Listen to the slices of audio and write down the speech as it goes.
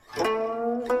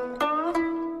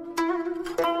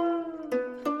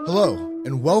Hello,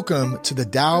 and welcome to the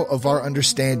Tao of Our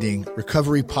Understanding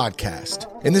Recovery Podcast.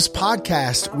 In this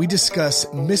podcast, we discuss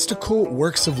mystical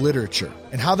works of literature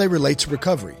and how they relate to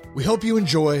recovery. We hope you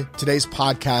enjoy today's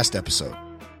podcast episode.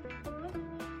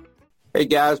 Hey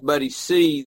guys, Buddy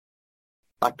C.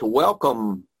 I'd like to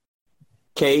welcome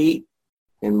Kate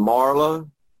and Marla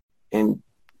and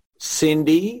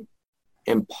Cindy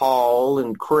and Paul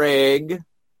and Craig.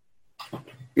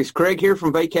 Is Craig here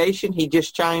from vacation? He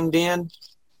just chimed in.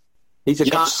 He's a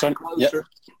constant closer.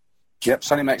 Yep,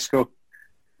 sunny Mexico.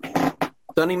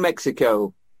 Sunny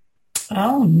Mexico.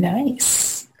 Oh,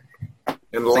 nice.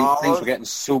 And things were getting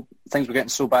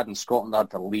so bad in Scotland I had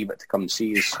to leave it to come and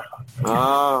see us.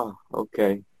 Ah,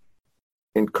 okay.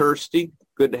 And Kirsty,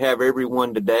 good to have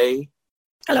everyone today.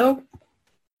 Hello.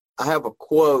 I have a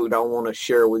quote I want to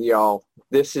share with y'all.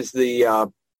 This is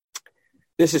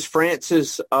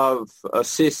Francis of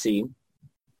Assisi.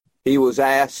 He was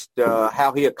asked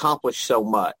how he accomplished so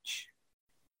much,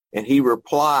 and he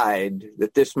replied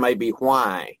that this may be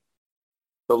why.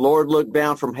 The Lord looked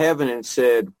down from heaven and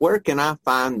said, "Where can I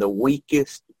find the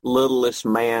weakest, littlest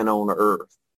man on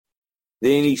earth?"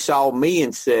 Then he saw me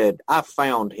and said, "I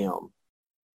found him.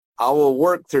 I will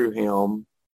work through him,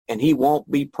 and he won't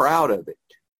be proud of it.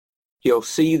 He'll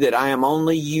see that I am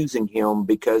only using him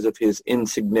because of his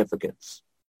insignificance."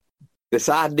 This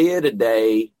idea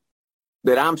today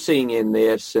that I'm seeing in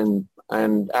this, and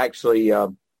actually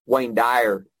Wayne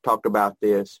Dyer talked about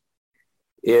this,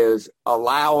 is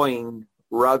allowing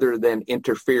rather than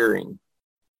interfering.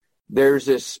 There's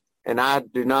this, and I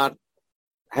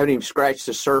haven't even scratched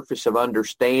the surface of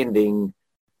understanding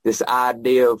this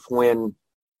idea of when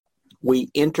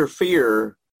we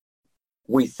interfere,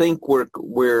 we think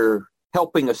we're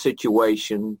helping a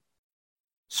situation,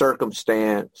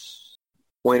 circumstance,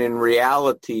 when in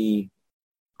reality,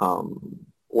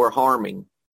 we're harming,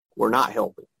 we're not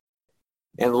helping.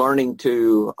 And learning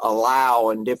to allow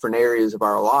in different areas of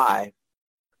our life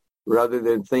rather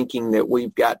than thinking that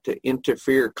we've got to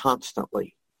interfere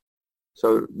constantly.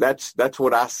 So that's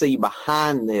what I see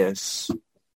behind this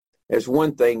as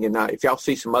one thing. And if y'all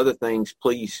see some other things,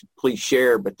 please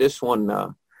share. But this one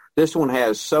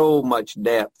has so much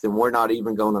depth, and we're not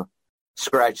even going to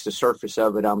scratch the surface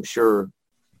of it, I'm sure.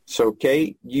 So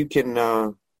Kate, you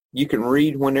can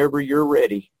read whenever you're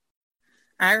ready.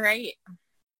 All right.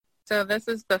 So this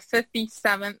is the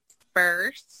 57th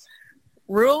verse.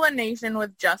 Rule a nation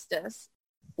with justice.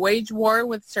 Wage war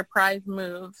with surprise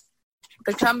moves.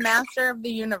 Become master of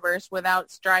the universe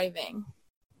without striving.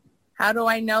 How do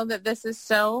I know that this is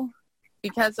so?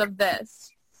 Because of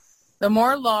this. The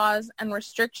more laws and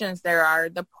restrictions there are,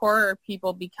 the poorer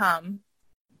people become.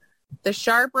 The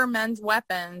sharper men's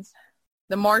weapons,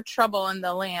 the more trouble in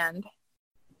the land.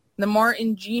 The more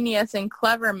ingenious and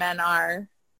clever men are,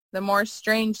 the more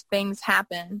strange things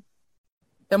happen.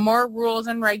 The more rules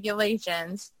and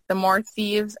regulations, the more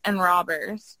thieves and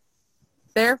robbers.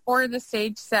 Therefore, the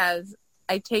sage says,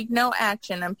 I take no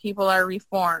action and people are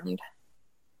reformed.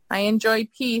 I enjoy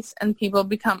peace and people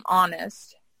become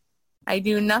honest. I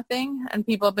do nothing and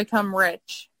people become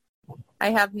rich.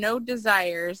 I have no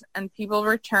desires and people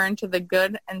return to the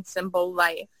good and simple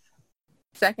life.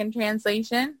 Second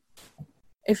translation.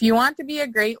 If you want to be a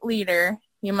great leader,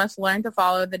 you must learn to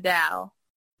follow the Tao.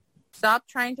 Stop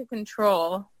trying to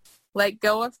control. Let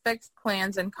go of fixed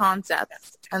plans and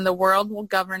concepts, and the world will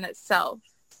govern itself.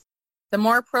 The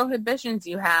more prohibitions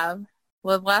you have,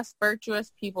 the less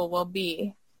virtuous people will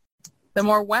be. The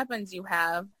more weapons you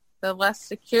have, the less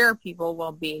secure people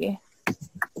will be.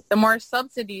 The more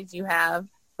subsidies you have,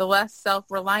 the less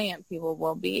self-reliant people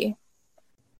will be.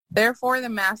 Therefore, the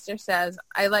master says,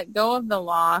 I let go of the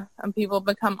law and people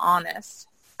become honest.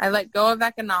 I let go of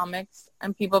economics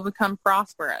and people become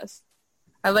prosperous.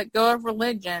 I let go of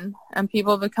religion and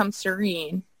people become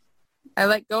serene. I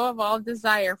let go of all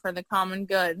desire for the common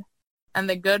good, and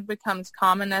the good becomes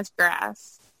common as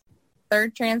grass.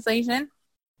 Third translation.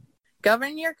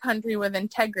 Govern your country with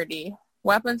integrity.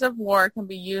 Weapons of war can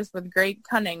be used with great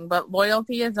cunning, but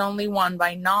loyalty is only won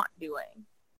by not doing.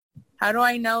 How do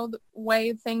I know the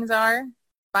way things are?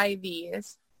 By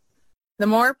these. The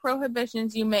more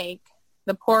prohibitions you make,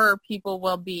 the poorer people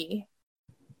will be.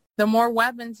 The more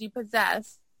weapons you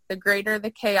possess, the greater the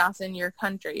chaos in your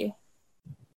country.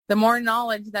 The more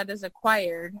knowledge that is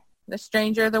acquired, the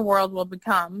stranger the world will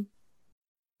become.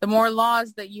 The more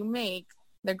laws that you make,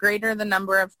 the greater the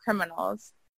number of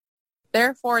criminals.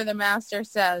 Therefore, the master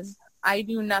says, I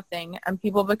do nothing, and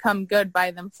people become good by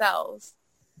themselves.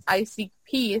 I seek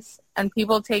peace, and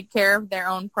people take care of their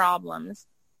own problems.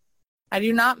 I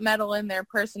do not meddle in their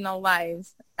personal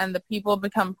lives, and the people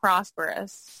become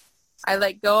prosperous. I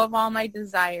let go of all my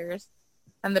desires,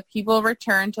 and the people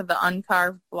return to the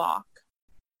uncarved block.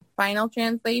 Final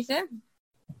translation.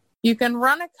 You can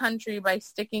run a country by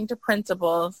sticking to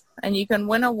principles, and you can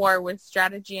win a war with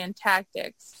strategy and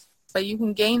tactics, but you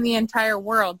can gain the entire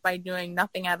world by doing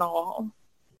nothing at all.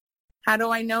 How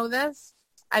do I know this?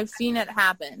 I've seen it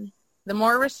happen. The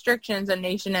more restrictions a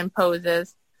nation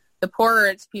imposes, the poorer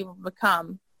its people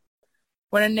become.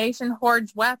 When a nation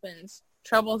hoards weapons,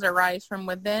 troubles arise from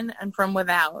within and from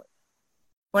without.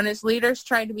 When its leaders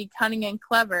try to be cunning and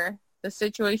clever, the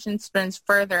situation spins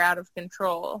further out of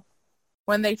control.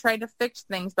 When they try to fix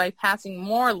things by passing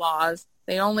more laws,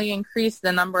 they only increase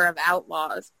the number of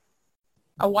outlaws.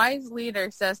 A wise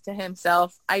leader says to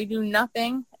himself, I do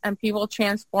nothing, and people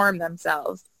transform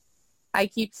themselves. I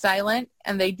keep silent,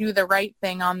 and they do the right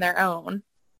thing on their own.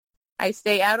 I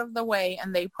stay out of the way,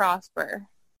 and they prosper.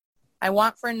 I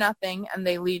want for nothing, and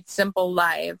they lead simple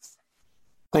lives.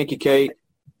 Thank you, Kate.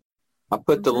 I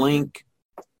put the link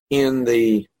in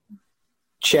the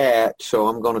chat, so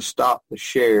I'm going to stop the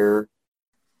share.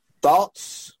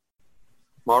 Thoughts,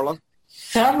 Marla?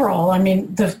 Several. I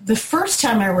mean, the first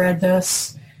time I read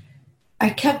this, I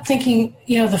kept thinking,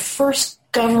 the first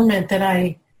government that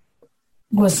I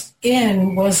was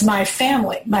in was my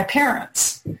family, my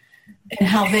parents, and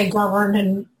how they governed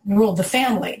and ruled the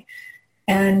family.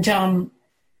 And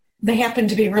they happened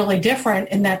to be really different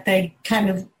in that they kind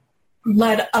of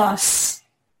let us,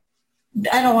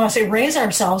 I don't want to say raise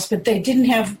ourselves, but they didn't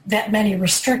have that many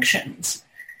restrictions.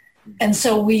 And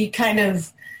so we kind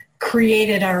of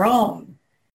created our own.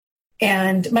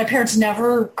 And my parents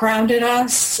never grounded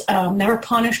us, never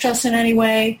punished us in any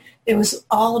way. It was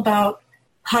all about,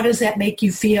 how does that make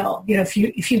you feel? If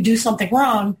you do something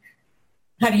wrong,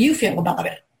 how do you feel about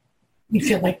it? You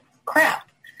feel like crap.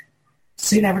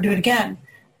 So you never do it again.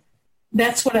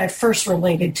 That's what I first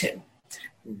related to.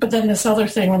 But then this other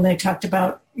thing when they talked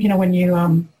about, when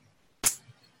you,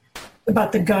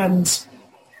 about the guns,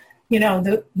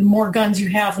 the more guns you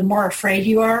have, the more afraid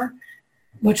you are,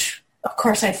 which, of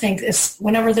course, I think is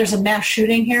whenever there's a mass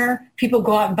shooting here, people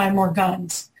go out and buy more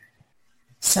guns.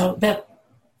 So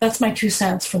that's my 2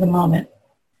 cents for the moment.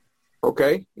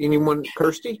 Okay. Anyone,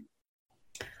 Kirsty?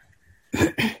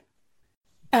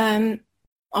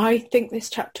 I think this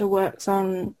chapter works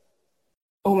on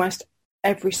almost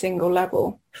every single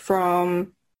level,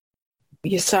 from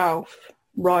yourself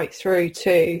right through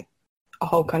to a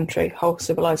whole country, whole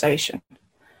civilization.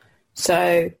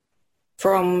 So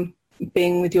from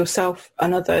being with yourself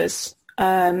and others,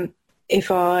 I'm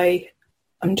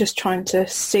just trying to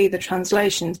see the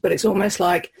translations, but it's almost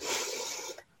like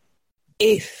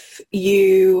if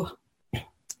you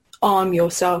arm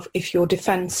yourself, if you're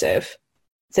defensive,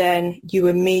 then you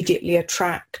immediately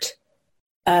attract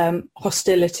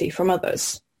hostility from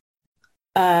others.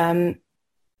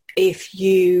 If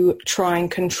you try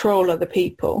and control other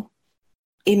people,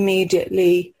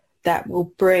 immediately that will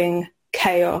bring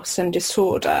chaos and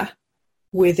disorder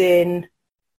within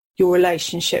your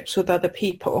relationships with other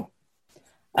people.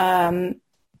 The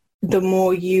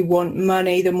more you want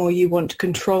money, the more you want to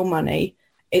control money,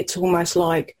 it's almost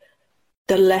like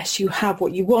the less you have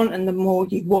what you want and the more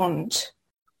you want.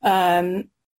 And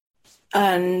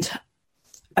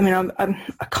I mean,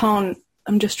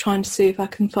 I'm just trying to see if I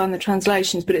can find the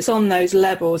translations, but it's on those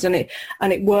levels, and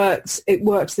it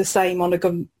works the same on a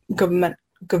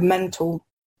governmental,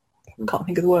 I can't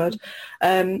think of the word,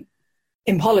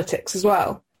 in politics as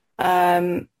well.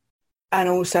 And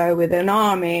also within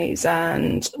armies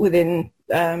and within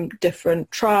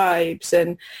different tribes,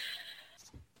 and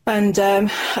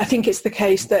I think it's the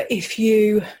case that if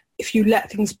you let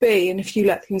things be, and if you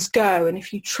let things go, and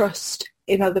if you trust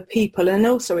in other people, and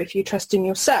also if you trust in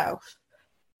yourself,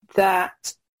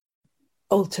 that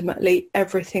ultimately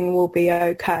everything will be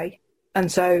okay.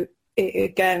 And so it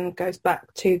again goes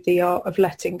back to the art of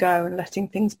letting go and letting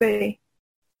things be.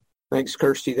 Thanks,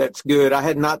 Kirsty. That's good. I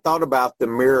had not thought about the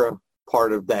mirror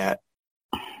part of that.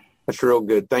 That's real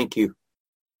good. Thank you.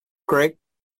 Craig?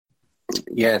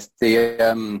 Yes, this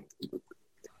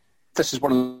is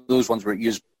one of those ones where it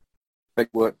uses big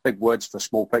words for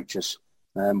small pictures.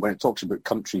 When it talks about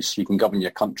countries, you can govern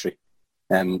your country.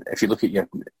 If you look at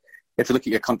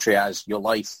your country as your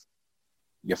life,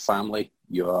 your family,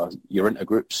 your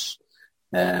intergroups,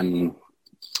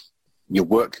 your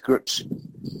work groups,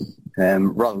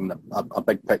 rather than a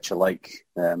big picture like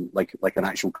an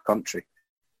actual country.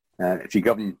 If you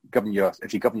govern your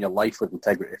life with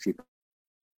integrity, if you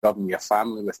govern your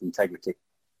family with integrity,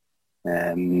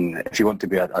 if you want to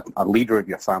be a leader of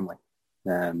your family,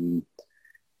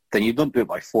 then you don't do it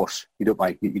by force. You do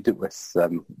it with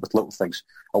little things.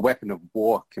 A weapon of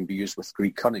war can be used with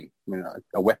great cunning. I mean,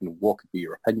 a weapon of war could be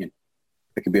your opinion.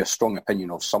 It could be a strong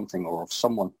opinion of something or of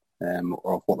someone,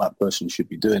 or of what that person should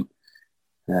be doing.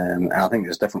 And I think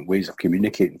there's different ways of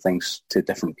communicating things to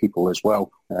different people as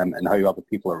well, and how other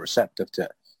people are receptive to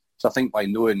it. So I think by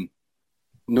knowing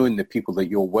the people that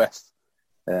you're with,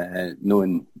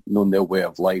 knowing their way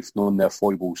of life, knowing their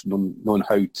foibles, knowing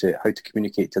how to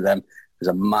communicate to them is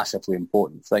a massively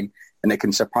important thing. And it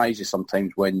can surprise you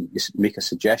sometimes when you make a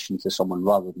suggestion to someone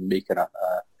rather than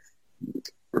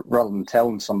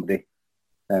telling somebody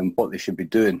what they should be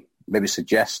doing, maybe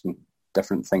suggesting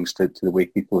different things to the way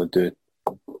people are doing.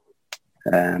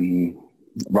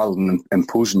 Rather than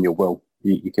imposing your will,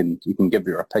 you can give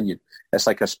your opinion. It's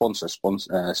like a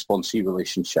sponsee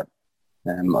relationship.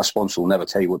 A sponsor will never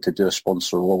tell you what to do. A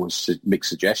sponsor will always make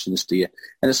suggestions to you,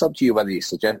 and it's up to you whether you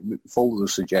follow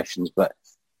those suggestions. But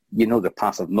you know the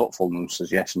path of not following those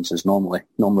suggestions is normally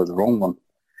the wrong one.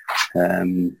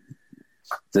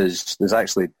 There's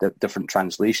actually different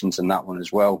translations in that one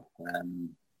as well.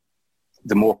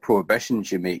 The more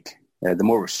prohibitions you make, the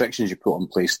more restrictions you put in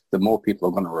place, the more people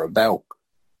are going to rebel.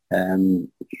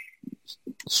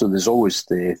 So there's always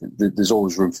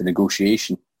room for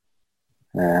negotiation.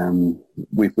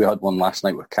 We had one last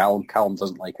night with Callum. Callum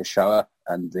doesn't like a shower,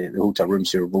 and the hotel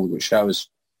rooms here have only got showers.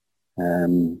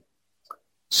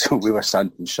 So we were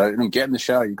standing and shouting, "Get in the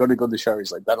shower! You've got to go in the shower."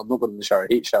 He's like, "Dad, I'm not going in the shower. I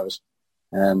hate showers."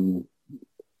 And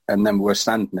then we were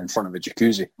standing in front of a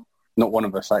jacuzzi. Not one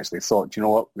of us actually thought, you know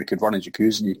what, we could run a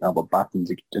jacuzzi and you can have a bath in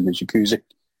the jacuzzi.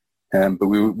 But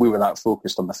we were that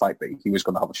focused on the fact that he was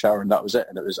going to have a shower, and that was it.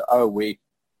 And it was our way,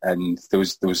 and there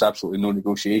was absolutely no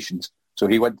negotiations. So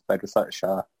he went to bed without a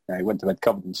shower. He went to bed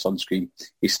covered in sunscreen.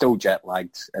 He's still jet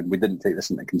lagged, and we didn't take this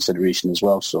into consideration as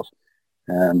well. So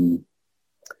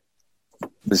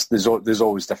there's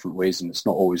always different ways, and it's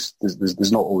not always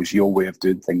there's not always your way of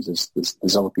doing things.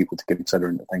 There's other people to consider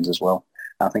into things as well.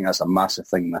 I think that's a massive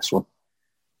thing in this one.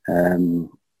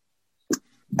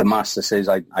 The master says,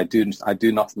 I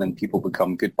do nothing and people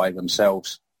become good by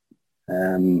themselves.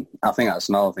 I think that's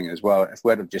another thing as well. If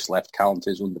we'd have just left Callum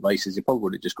to his own devices, he probably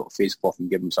would have just got a face cloth and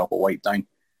given himself a wipe down,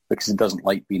 because he doesn't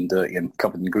like being dirty and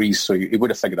covered in grease. So he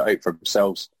would have figured it out for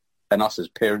themselves. And us as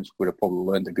parents would have probably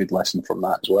learned a good lesson from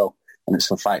that as well. And it's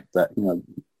the fact that, you know,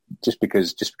 just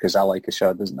because I like a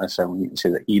shower doesn't necessarily mean to say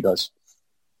that he does.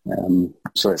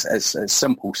 So it's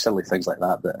simple, silly things like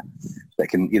that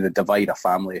can either divide a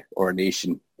family or a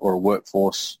nation or a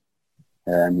workforce,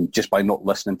 just by not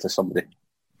listening to somebody.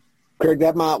 Craig,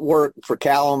 that might work for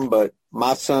Callum, but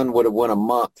my son would have went a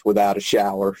month without a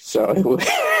shower. So it would.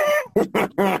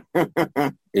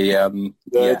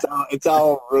 It's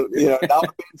all, you know, it all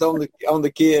depends on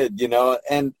the kid, you know.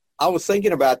 And I was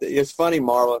thinking about that. It's funny,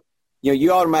 Marla. You know,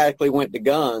 you automatically went to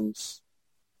guns.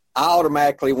 I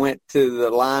automatically went to the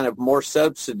line of more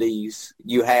subsidies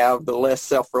you have, the less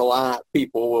self-reliant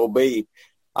people will be.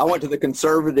 I went to the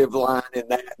conservative line in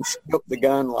that and skipped the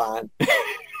gun line.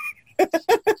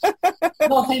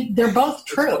 Well, they're both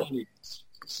true.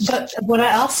 But what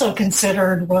I also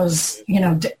considered was, you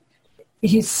know,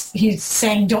 he's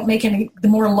saying don't make any, the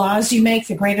more laws you make,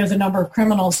 the greater the number of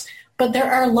criminals. But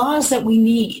there are laws that we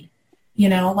need, you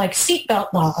know, like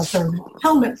seatbelt laws or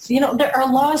helmets. You know, there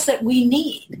are laws that we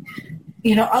need.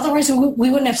 You know, otherwise we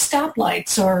wouldn't have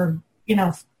stoplights or, you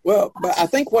know. Well, but I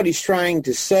think what he's trying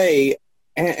to say,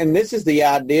 and this is the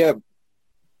idea,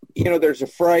 you know, there's a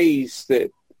phrase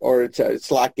that, or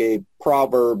it's like a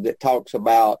proverb that talks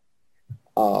about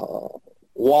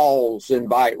walls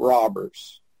invite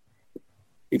robbers.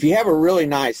 If you have a really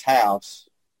nice house,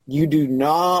 you do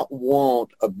not want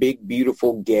a big,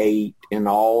 beautiful gate and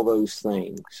all those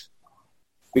things.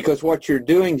 Because what you're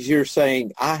doing is you're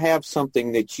saying, I have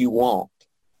something that you want.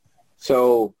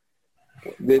 So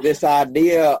this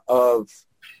idea of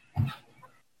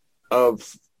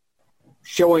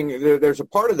showing, there's a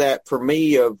part of that for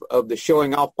me of the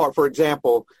showing off part. For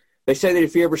example, they say that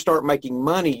if you ever start making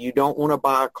money, you don't want to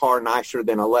buy a car nicer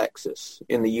than a Lexus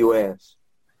in the U.S.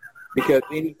 Because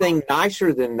anything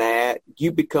nicer than that,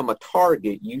 you become a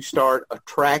target. You start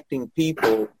attracting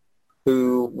people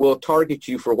who will target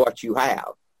you for what you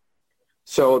have.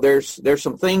 So there's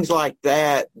some things like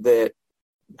that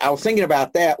I was thinking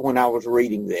about that when I was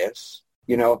reading this,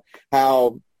 you know,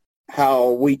 how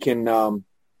we can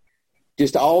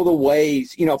just all the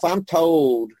ways, you know, if I'm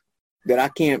told that I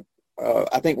can't,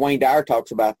 I think Wayne Dyer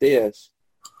talks about this,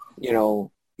 you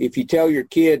know, if you tell your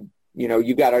kid, you know,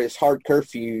 you've got this hard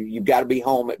curfew, you've got to be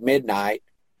home at midnight,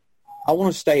 I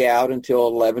want to stay out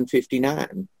until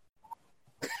 11:59.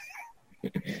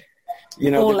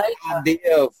 you know, the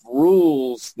idea of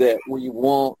rules that we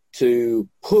want to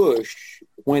push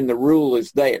when the rule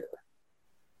is there.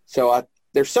 So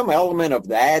there's some element of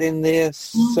that in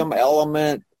this, some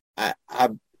element. I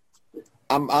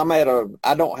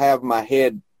don't have my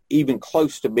head even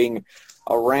close to being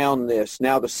around this.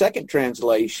 Now, the second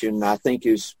translation, I think,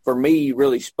 is, for me,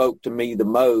 really spoke to me the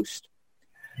most.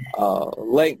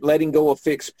 Letting go of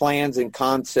fixed plans and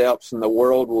concepts, and the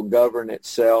world will govern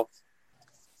itself.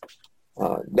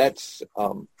 That's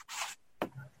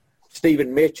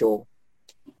Stephen Mitchell,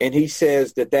 and he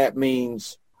says that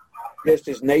means just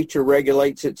as nature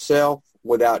regulates itself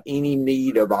without any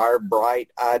need of our bright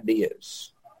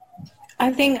ideas.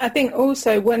 I think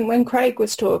also when Craig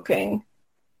was talking,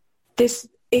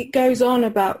 it goes on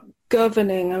about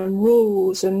governing and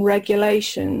rules and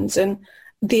regulations, and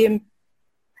the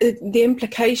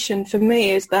implication for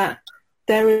me is that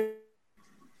there is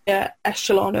an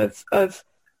echelon of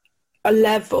a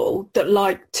level that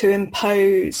like to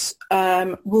impose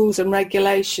rules and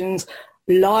regulations,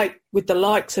 like with the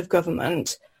likes of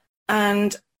government,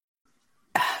 and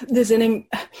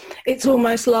it's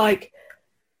almost like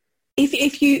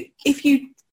if you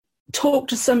talk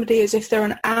to somebody as if they're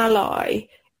an ally,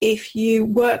 if you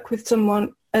work with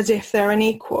someone as if they're an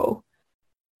equal,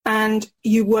 and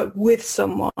you work with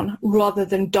someone rather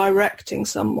than directing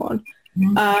someone,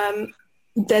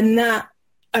 then that,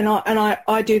 and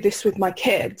I do this with my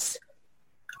kids,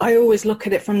 I always look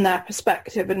at it from their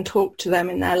perspective and talk to them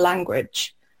in their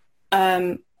language.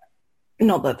 Not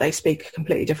that they speak a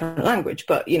completely different language,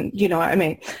 but you know what I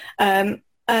mean.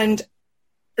 And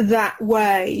that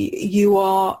way you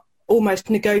are almost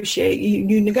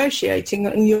negotiating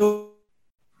and you're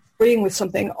agreeing with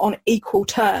something on equal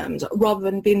terms rather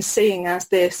than being seen as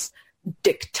this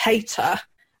dictator,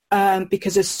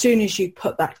 because as soon as you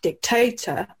put that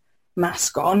dictator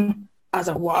mask on as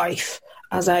a wife,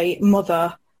 as a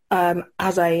mother,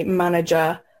 as a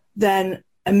manager, then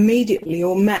immediately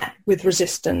you're met with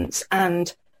resistance.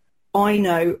 And I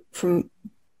know from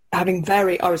having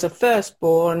I was a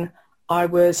firstborn, I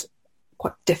was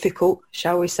quite difficult,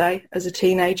 shall we say, as a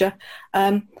teenager.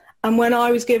 And when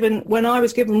I was given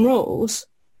rules,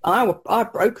 I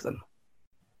broke them,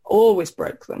 always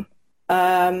broke them.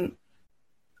 And,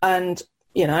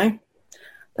 you know,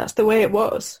 that's the way it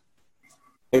was.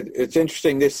 It's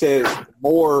interesting. This says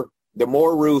the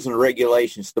more rules and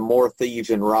regulations, the more thieves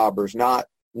and robbers, not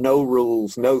no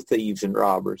rules, no thieves and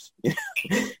robbers.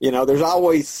 You know, there's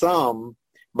always some,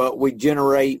 but we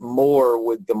generate more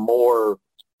with the more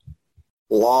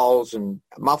laws. And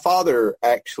my father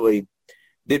actually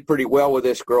did pretty well with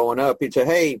this growing up. He'd say,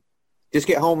 hey, just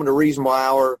get home at a reasonable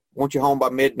hour. Want you home by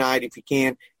midnight if you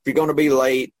can. If you're going to be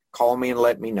late, call me and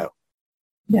let me know.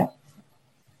 Yeah.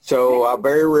 So I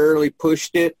very rarely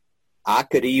pushed it. I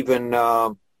could even,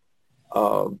 I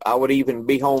would even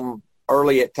be home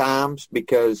early at times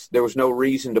because there was no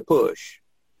reason to push.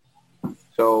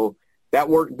 So that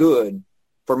worked good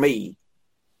for me.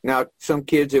 Now, some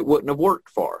kids it wouldn't have worked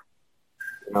for,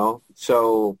 you know.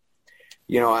 So,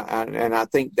 you know, and I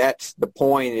think that's the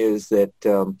point is that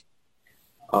that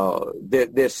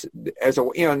this as a,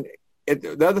 you know,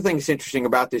 the other thing that's interesting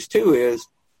about this too is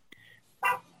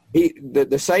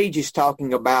the sage is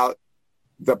talking about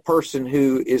the person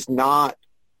who is not,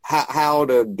 how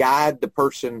to guide the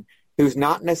person who's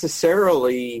not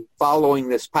necessarily following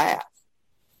this path.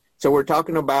 So we're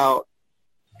talking about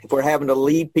if we're having to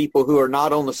lead people who are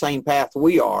not on the same path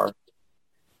we are,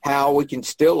 how we can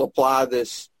still apply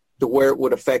this to where it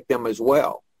would affect them as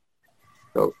well.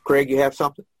 So, Craig, you have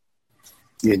something?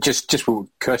 Yeah, just what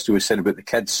Kirsty was saying about the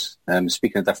kids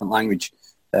speaking a different language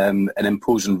and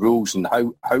imposing rules, and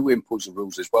how we impose the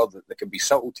rules as well. That there can be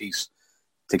subtleties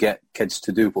to get kids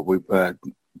to do what we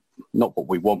not what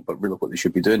we want, but really what they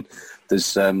should be doing. There's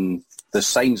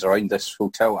signs around this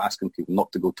hotel asking people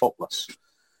not to go topless.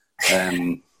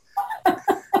 And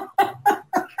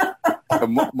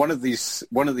one of these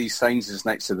signs is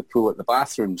next to the pool at the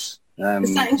bathrooms.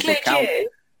 Does that include you?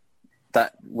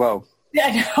 Yeah,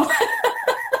 I know.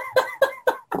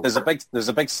 There's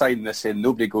a big sign that saying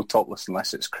nobody go topless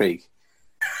unless it's Craig.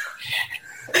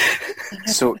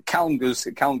 So Callum gets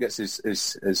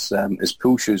his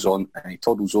pool shoes on and he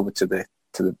toddles over to the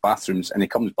bathrooms and he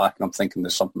comes back and I'm thinking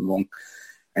there's something wrong.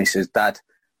 And he says, Dad,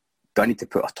 do I need to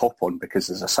put a top on because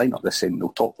there's a sign up there saying no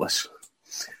topless?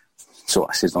 So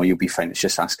I says, no, you'll be fine. It's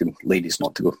just asking ladies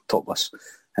not to go topless.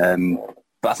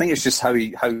 But I think it's just how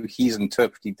he's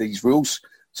interpreted these rules.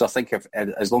 So I think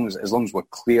as long as we're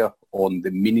clear on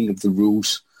the meaning of the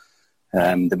rules,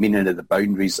 the meaning of the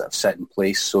boundaries that I've set in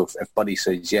place. So if Buddy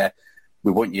says, yeah,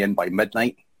 we want you in by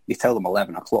midnight, you tell them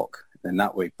 11 o'clock. in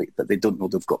that way, but they don't know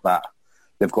they've got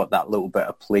that little bit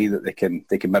of play that they can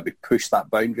maybe push that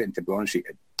boundary. And to be honest,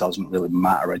 it doesn't really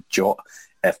matter a jot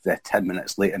if they're 10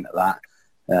 minutes late into that.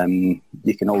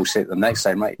 You can always say it the next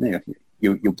time, right? You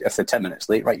if they're 10 minutes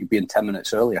late, right, you'll be in 10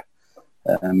 minutes earlier.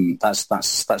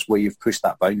 That's where you've pushed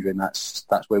that boundary, and that's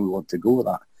where we want to go with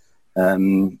that.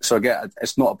 So again,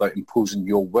 it's not about imposing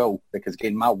your will, because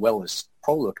again, my will is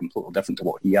probably completely different to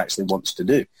what he actually wants to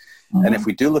do. Mm-hmm. And if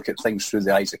we do look at things through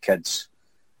the eyes of kids,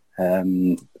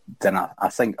 then I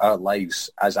think our lives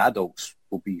as adults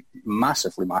will be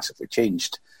massively, massively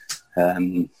changed.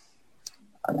 I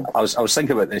was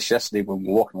thinking about this yesterday when we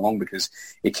were walking along, because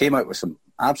he came out with some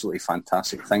absolutely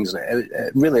fantastic things.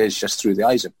 It really is just through the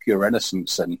eyes of pure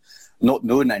innocence and not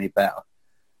knowing any better,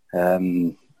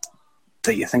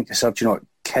 that you think to yourself,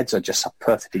 kids are just a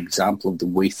perfect example of the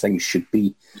way things should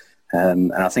be.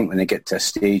 And I think when they get to a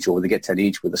stage, or they get to an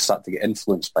age where they start to get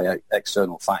influenced by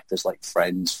external factors like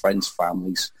friends,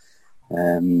 families,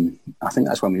 I think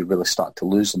that's when we really start to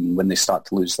lose them, when they start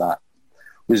to lose that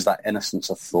innocence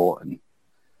of thought. And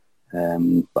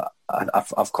but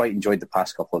I've quite enjoyed the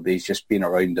past couple of days just being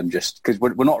around them, just because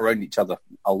we're not around each other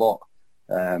a lot.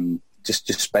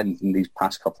 Just spending these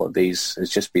past couple of days has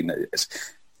just been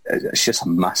it's just a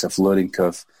massive learning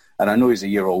curve. And I know he's a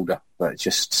year older, but it's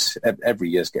just every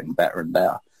year's getting better and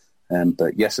better.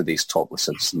 But yesterday's topless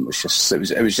incident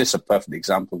it was just a perfect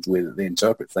example of the way that they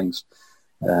interpret things.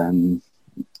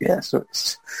 So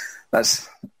that's.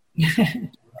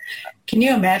 Can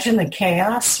you imagine the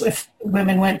chaos if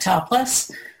women went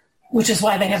topless? Which is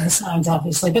why they have the signs,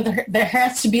 obviously. But there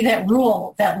has to be that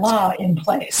rule, that law in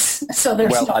place, so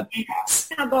there's no chaos.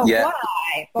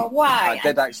 But why? I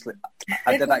did actually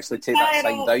take that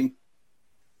sign down.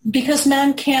 Because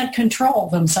men can't control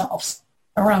themselves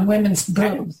around women's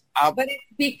boobs. But it's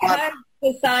because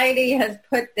society has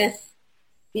put this,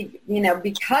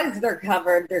 because they're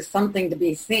covered, there's something to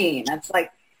be seen. It's like,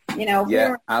 if we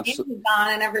were on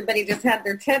and everybody just had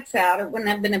their tits out, it wouldn't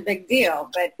have been a big deal.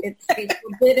 But it's the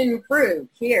forbidden fruit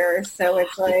here, so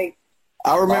it's like.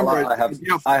 I remember. I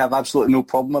have absolutely no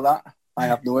problem with that. I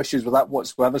have no issues with that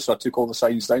whatsoever, so I took all the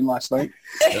signs down last night.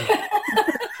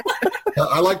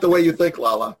 I like the way you think,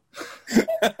 Lala.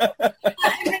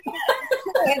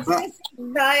 It's this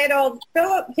diet old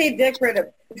Philip K. Dick wrote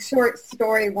a short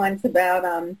story once about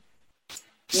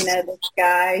this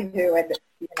guy who had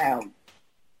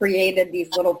created these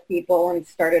little people and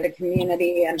started a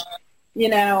community, and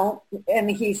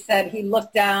and he said he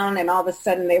looked down and all of a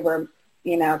sudden they were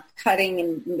cutting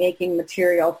and making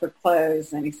material for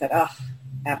clothes, and he said, "Oh,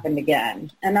 happened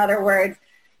again." In other words,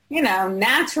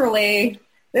 naturally.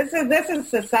 This is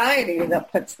society that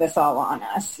puts this all on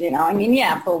us,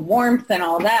 for warmth and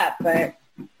all that, but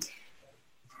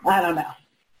I don't know.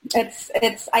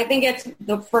 I think it's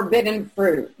the forbidden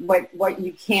fruit. What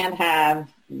you can't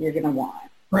have, you're going to want.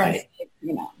 Right. It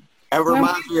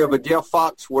reminds me of a Jeff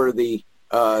Foxworthy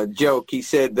joke. He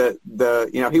said that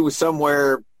he was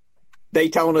somewhere,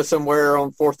 Daytona somewhere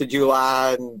on 4th of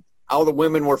July, and all the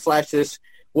women were flashing this.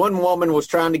 One woman was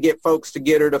trying to get folks to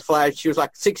get her to flash. She was like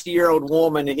a 60-year-old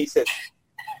woman, and he said,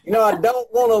 I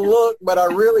don't want to look, but I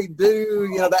really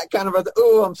do, that kind of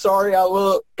I'm sorry I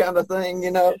look kind of thing,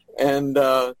 And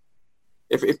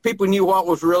if people knew what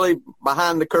was really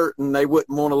behind the curtain, they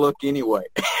wouldn't want to look anyway.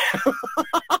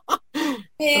 I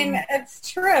mean,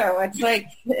 it's true. It's like,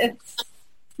 it's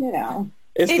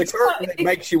the curtain that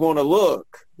makes you want to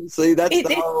look. See, that's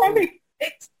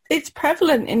It's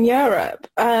prevalent in Europe.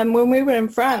 When we were in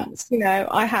France,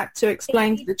 I had to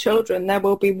explain to the children there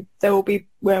will be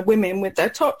women with their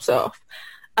tops off,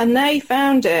 and they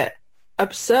found it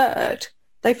absurd.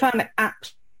 They found it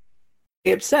absolutely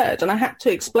absurd, and I had to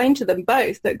explain to them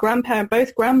both that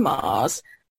both grandmas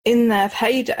in their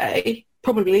heyday,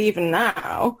 probably even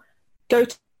now, go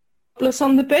topless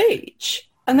on the beach,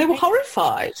 and they were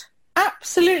horrified,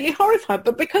 absolutely horrified.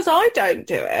 But because I don't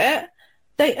do it.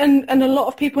 And a lot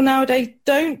of people nowadays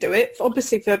don't do it,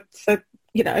 obviously for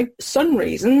sun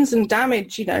reasons and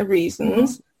damage,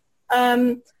 reasons.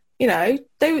 Mm-hmm.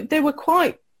 They were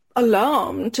quite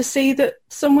alarmed to see that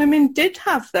some women did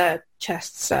have their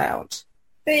chests out.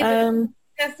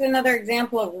 Just another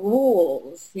example of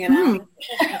rules,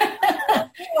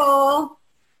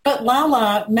 But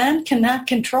Lala, men cannot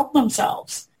control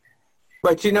themselves.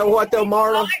 But you know what, though,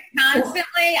 Marla?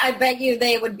 Constantly, I bet you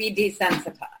they would be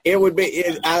desensitized. It would be.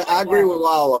 I agree with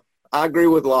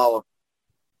Lala.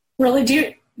 Really?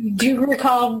 Do you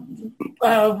recall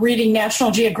reading National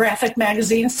Geographic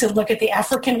magazines to look at the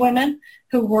African women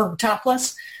who were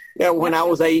topless? Yeah, when I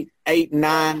was 8,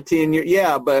 9, 10 years.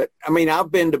 Yeah, but, I mean,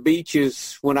 I've been to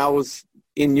beaches when I was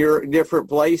in your different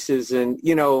places, and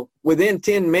within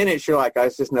 10 minutes you're like, oh,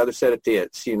 it's just another set of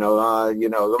tits. I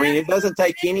mean, it doesn't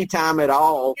take any time at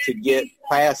all to get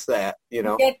past that.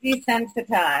 Get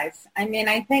desensitized. I mean,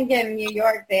 I think in New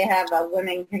York they have a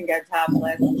women can go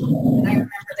topless. And I remember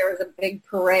there was a big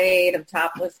parade of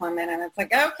topless women, and it's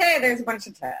like, okay, there's a bunch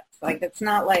of tits. Like, it's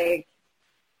not like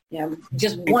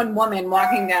just one woman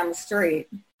walking down the street.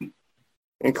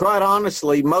 And quite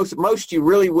honestly, most you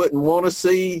really wouldn't want to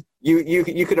see. You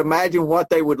could imagine what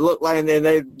they would look like, and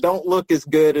they don't look as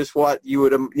good as what you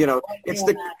would. It's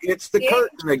the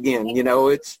curtain again.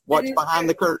 It's what's behind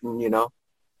the curtain.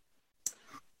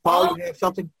 Paul, you have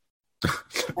something?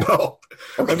 No.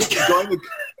 I'm just enjoying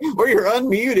well, you're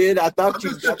unmuted. I thought I'm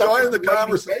just enjoying the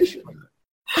conversation.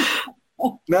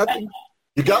 Nothing.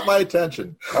 You got my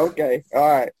attention. Okay. All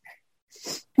right.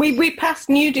 We passed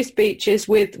nudist beaches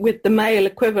with the male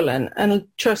equivalent, and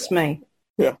trust me.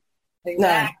 Yeah.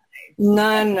 Exactly.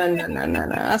 No.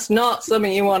 That's not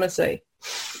something you want to see.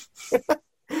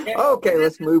 Okay,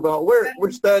 let's move on. We're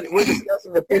discussing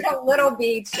the a little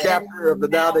beach chapter of the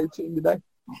Tao Te Ching today.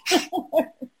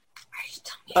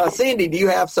 Sandy, do you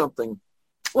have something?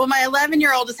 Well, my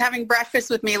 11-year-old is having breakfast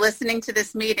with me, listening to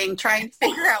this meeting, trying to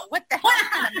figure out what the hell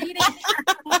kind of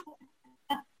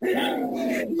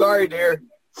meeting. Sorry, dear.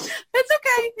 It's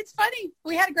okay. It's funny.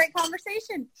 We had a great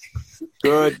conversation.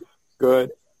 Good.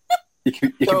 You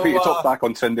can put your top back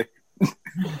on, Cindy.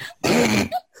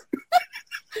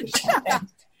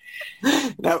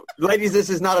 Now, ladies, this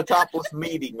is not a topless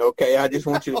meeting, okay? I just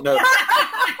want you to know.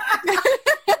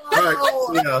 All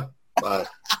right. Yeah. Bye.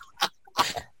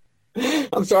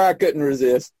 I'm sorry I couldn't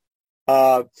resist.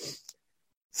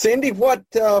 Cindy, what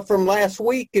from last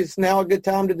week is now a good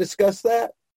time to discuss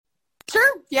that?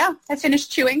 Sure. Yeah. I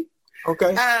finished chewing.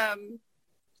 Okay.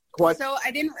 What? So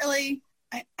I didn't really,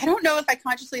 I don't know if I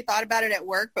consciously thought about it at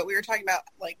work, but we were talking about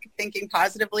like thinking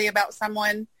positively about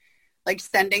someone, like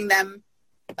sending them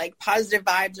like positive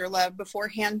vibes or love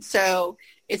beforehand. So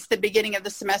it's the beginning of the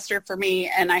semester for me,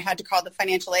 and I had to call the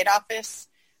financial aid office,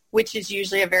 which is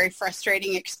usually a very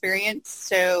frustrating experience.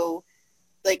 So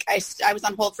like I was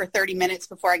on hold for 30 minutes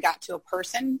before I got to a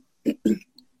person.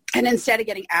 And instead of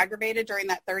getting aggravated during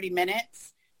that 30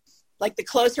 minutes, like the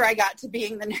closer I got to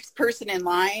being the next person in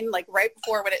line, like right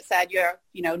before when it said,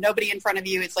 nobody in front of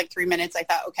you, it's like 3 minutes, I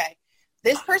thought, okay,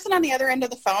 this person on the other end of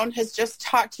the phone has just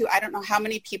talked to I don't know how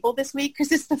many people this week,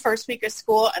 because it's the first week of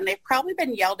school, and they've probably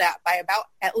been yelled at by about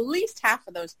at least half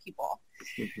of those people.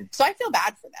 Mm-hmm. So I feel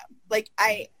bad for them. Like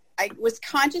I was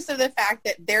conscious of the fact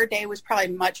that their day was probably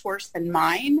much worse than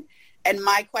mine. And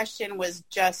my question was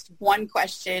just one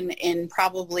question in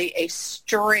probably a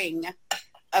string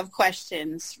of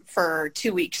questions for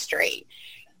 2 weeks straight.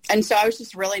 And so I was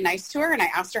just really nice to her, and I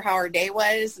asked her how her day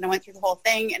was, and I went through the whole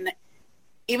thing. And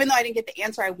even though I didn't get the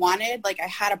answer I wanted, like I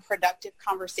had a productive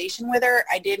conversation with her.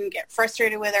 I didn't get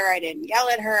frustrated with her. I didn't yell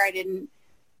at her. I didn't,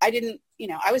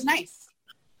 I was nice,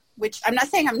 which I'm not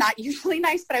saying I'm not usually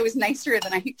nice, but I was nicer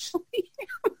than I usually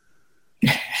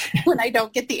am when I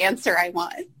don't get the answer I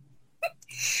want.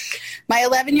 My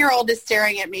 11-year-old is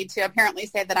staring at me to apparently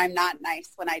say that I'm not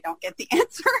nice when I don't get the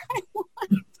answer I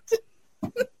want.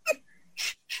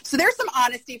 So there's some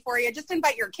honesty for you. Just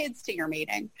invite your kids to your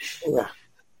meeting. Yeah.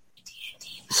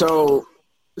 So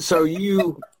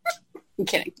you... I'm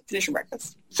kidding. Finish your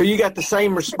breakfast. So you got the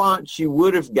same response you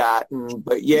would have gotten,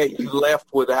 but yet you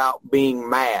left without being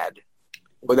mad,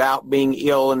 without being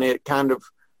ill, and it kind of,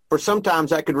 for sometimes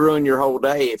that could ruin your whole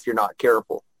day if you're not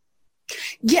careful.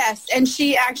 Yes, and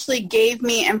she actually gave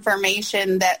me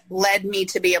information that led me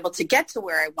to be able to get to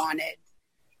where I wanted.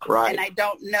 Right. And I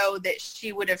don't know that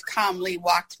she would have calmly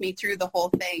walked me through the whole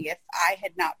thing if I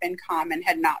had not been calm and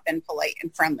had not been polite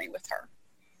and friendly with her.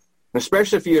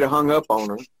 Especially if you had hung up on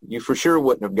her, you for sure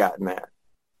wouldn't have gotten that.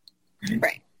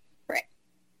 Right.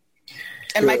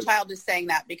 And my child is saying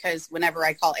that because whenever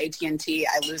I call AT&T,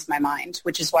 I lose my mind,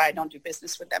 which is why I don't do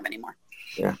business with them anymore.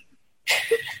 Yeah.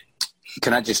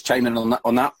 Can I just chime in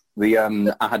on that?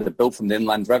 I had a bill from the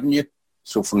Inland Revenue,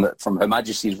 so from Her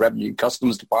Majesty's Revenue and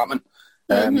Customs Department,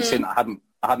 saying I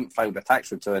hadn't filed a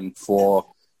tax return for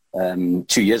 2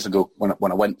 years ago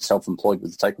when I went self-employed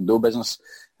with the Taekwondo business,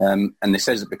 and they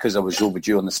says that because I was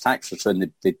overdue on this tax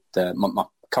return, my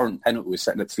current penalty was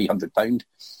sitting at £300,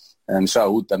 so I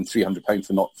owed them £300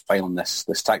 for not filing this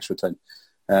tax return.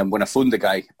 When I phoned the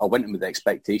guy, I went in with the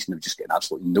expectation of just getting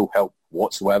absolutely no help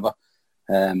whatsoever.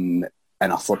 And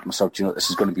I thought to myself,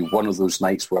 this is going to be one of those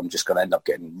nights where I'm just going to end up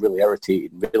getting really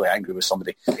irritated and really angry with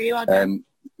somebody.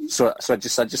 So I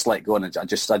just let go, and I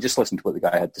just listened to what the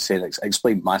guy had to say. And I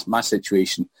explained my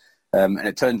situation, And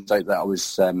it turns out that I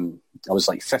was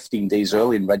like 15 days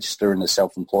early in registering as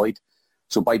self-employed.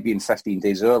 So by being 15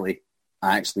 days early,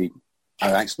 I actually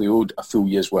owed a full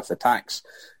year's worth of tax.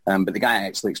 But the guy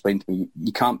actually explained to me,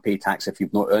 you can't pay tax if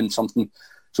you've not earned something.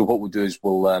 So what we'll do is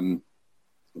we'll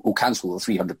cancel the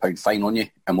 £300 fine on you,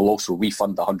 and we'll also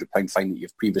refund the £100 fine that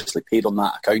you've previously paid on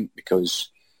that account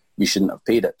because you shouldn't have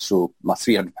paid it. So my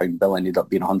 £300 bill ended up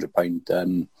being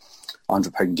 £100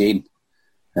 gain.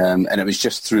 And it was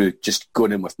just through just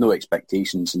going in with no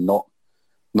expectations and not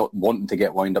wanting to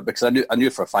get wound up, because I knew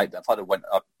for a fact that if I'd have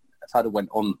went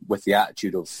on with the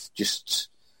attitude of just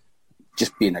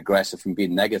being aggressive and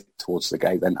being negative towards the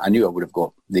guy, then I knew I would have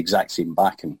got the exact same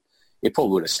back, and he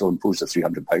probably would have still imposed a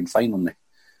 £300 fine on me.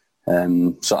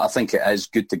 So I think it is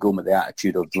good to go with the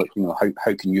attitude of, look,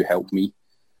 how can you help me?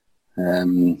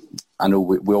 I know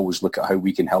we always look at how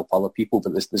we can help other people,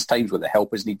 but there's times where the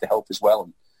helpers need the help as well.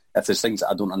 And if there's things that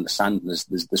I don't understand,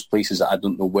 there's places that I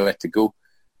don't know where to go,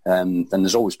 then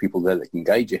there's always people there that can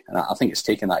guide you. And I think it's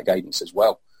taking that guidance as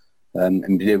well,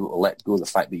 and being able to let go of the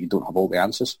fact that you don't have all the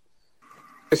answers.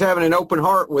 It's having an open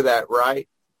heart with that, right?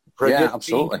 Yeah,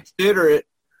 absolutely. Consider it.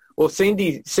 Well,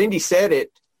 Cindy said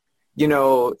it.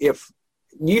 If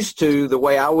used to, the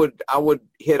way I would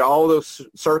hit all those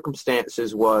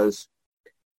circumstances was,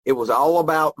 it was all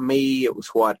about me. It was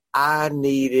what I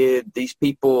needed. These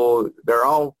people, they're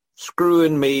all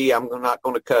screwing me. I'm not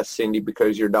going to cuss, Cindy,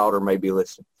 because your daughter may be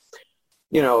listening.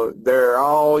 They're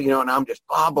all, and I'm just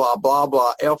blah, blah, blah,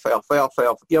 blah, elf.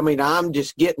 I'm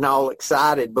just getting all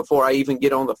excited before I even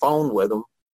get on the phone with them.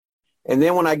 And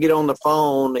then when I get on the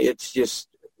phone, it's just,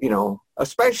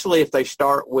 especially if they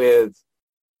start with,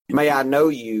 may I know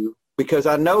you? Because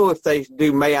I know if they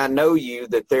do, may I know you,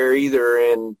 that they're either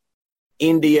in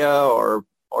India or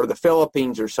the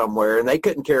Philippines or somewhere, and they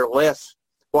couldn't care less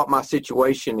what my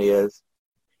situation is.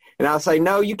 And I'll say,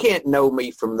 no, you can't know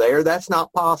me from there. That's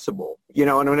not possible.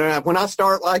 And when I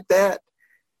start like that,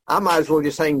 I might as well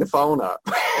just hang the phone up.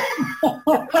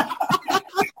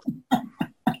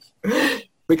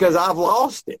 Because I've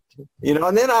lost it,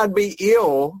 and then I'd be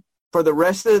ill for the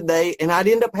rest of the day, and I'd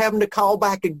end up having to call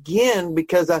back again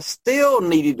because I still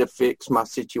needed to fix my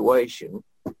situation.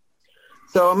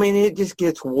 So, it just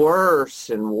gets worse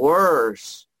and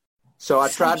worse. So I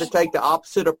tried to take the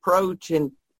opposite approach,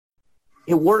 and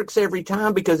it works every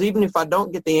time, because even if I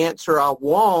don't get the answer I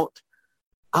want,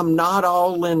 I'm not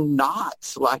all in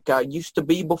knots like I used to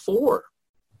be before.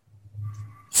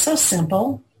 So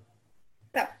simple.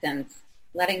 Acceptance.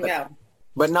 Letting go.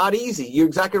 But not easy. You're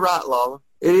exactly right, Lala.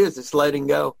 It is. It's letting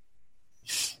go.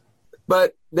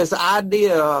 But this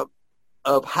idea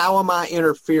of how am I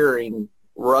interfering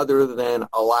rather than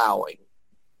allowing.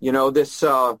 This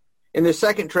in the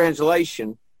second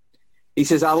translation, he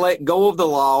says, I let go of the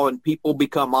law and people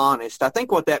become honest. I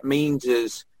think what that means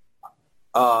is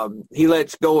he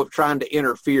lets go of trying to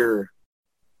interfere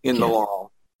in the law.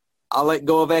 I let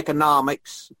go of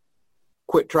economics,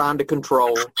 quit trying to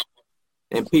control,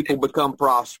 and people become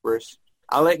prosperous.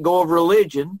 I let go of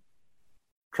religion,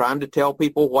 trying to tell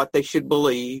people what they should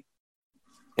believe,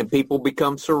 and people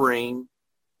become serene.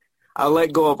 I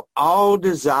let go of all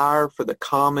desire for the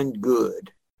common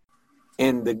good,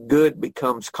 and the good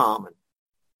becomes common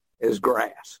as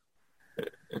grass.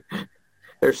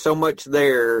 There's so much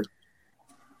there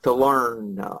to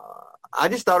learn. I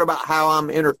just thought about how I'm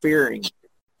interfering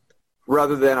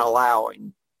rather than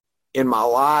allowing in my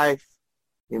life,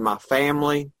 in my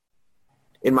family,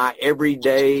 in my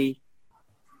everyday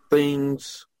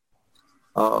things.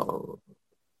 I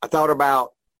thought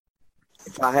about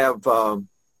if I have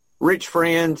rich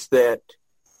friends that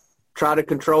try to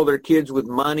control their kids with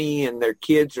money, and their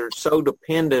kids are so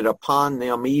dependent upon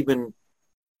them even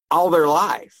all their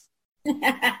life.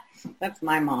 That's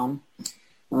my mom.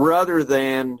 Rather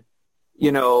than,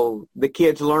 the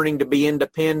kids learning to be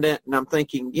independent. And I'm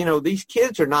thinking, these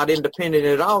kids are not independent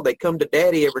at all. They come to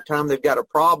daddy every time they've got a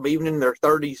problem, even in their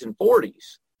 30s and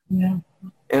 40s. Yeah.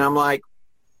 And I'm like,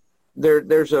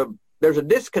 there's a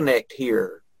disconnect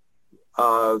here.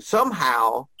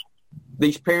 Somehow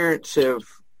these parents have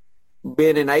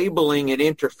been enabling and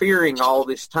interfering all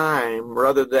this time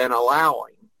rather than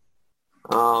allowing.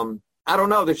 I don't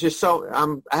know. There's just I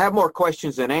have more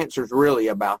questions than answers really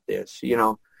about this,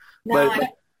 No,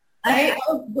 but I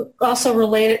also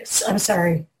relate it. I'm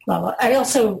sorry, Lala. I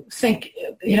also think,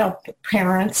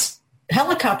 parents,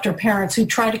 helicopter parents who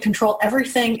try to control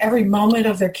everything, every moment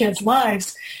of their kids'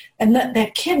 lives, and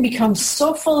that kid becomes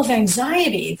so full of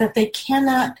anxiety that they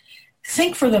cannot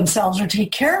think for themselves or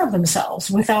take care of themselves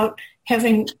without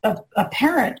having a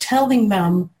parent telling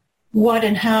them what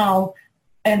and how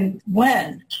and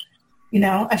when.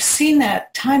 I've seen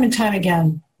that time and time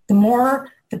again. The more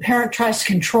the parent tries to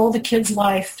control the kid's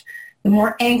life, the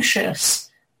more anxious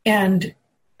and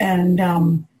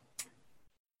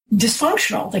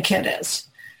dysfunctional the kid is.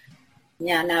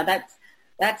 Yeah, no,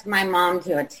 that's my mom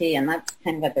to a T, and that's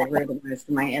kind of at the root of most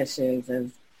of my issues.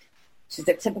 Is she's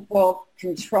a typical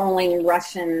controlling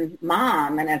Russian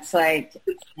mom, and it's like,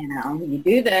 you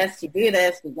do this, you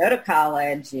go to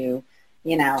college, and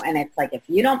it's like, if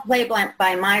you don't play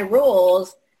by my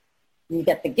rules, you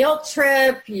get the guilt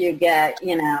trip, you get,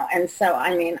 and so,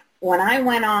 I mean, when I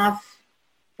went off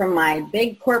from my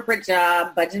big corporate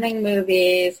job, budgeting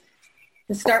movies,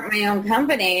 to start my own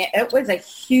company, it was a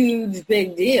huge,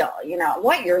 big deal.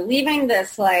 What, you're leaving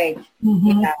this, like,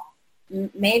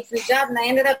 made for the job, and I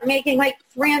ended up making like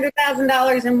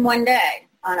 $300,000 in one day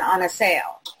on a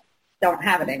sale. Don't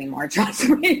have it anymore, trust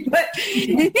me. But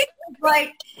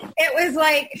it was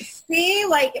like, see,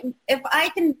 like, if I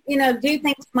can, do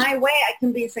things my way, I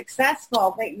can be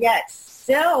successful. But yet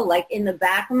still, like, in the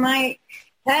back of my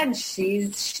head,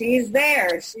 she's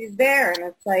there. And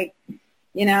it's like,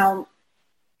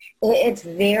 it's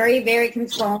very, very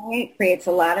controlling. It creates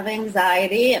a lot of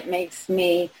anxiety. It makes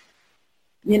me,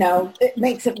 it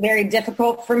makes it very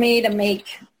difficult for me to make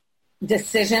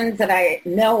decisions that I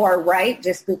know are right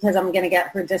just because I'm going to get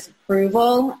her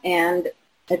disapproval. And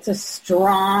it's a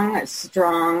strong,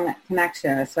 strong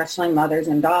connection, especially mothers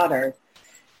and daughters,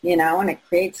 and it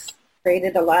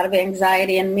created a lot of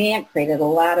anxiety in me. It created a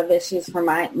lot of issues for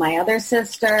my other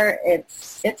sister.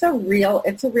 It's a real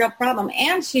problem.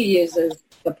 And she uses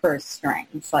the purse string.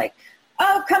 It's like,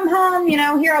 oh, come home,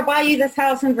 here, I'll buy you this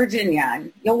house in Virginia,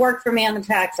 and you'll work for me in the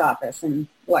tax office, and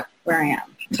where I am.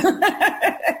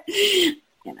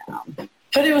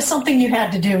 But it was something you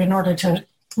had to do in order to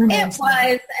remain. It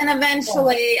was, and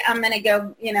eventually I'm going to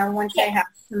go, once I have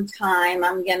some time,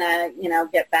 I'm going to,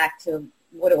 get back to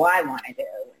what do I want to do,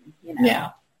 and,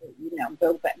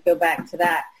 go back to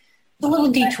that. A little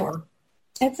detour.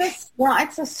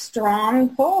 It's a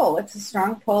strong pull. It's a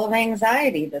strong pull of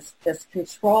anxiety. This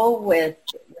control with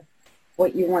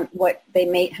what you want, what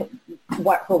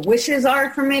her wishes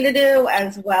are for me to do,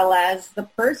 as well as the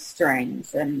purse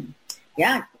strings, and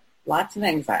lots of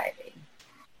anxiety.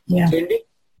 Yeah. Cindy,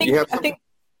 you have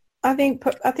I think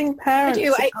parents.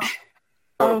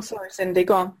 Oh, sorry, Cindy,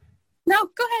 go on. No,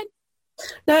 go ahead.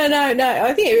 No.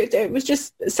 I think it was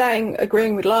just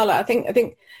agreeing with Lala. I think.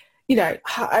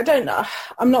 I don't know.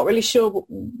 I'm not really sure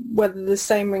whether the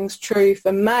same rings true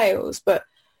for males, but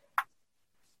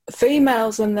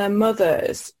females and their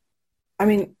mothers, I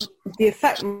mean, the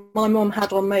effect my mum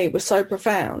had on me was so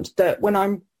profound that when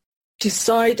I'm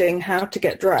deciding how to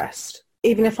get dressed,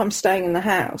 even if I'm staying in the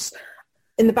house,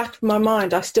 in the back of my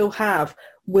mind, I still have,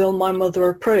 will my mother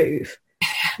approve?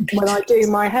 When I do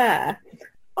my hair,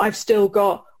 I've still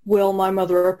got, will my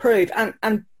mother approve?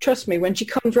 And trust me, when she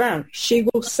comes round, she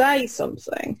will say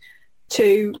something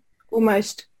to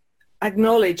almost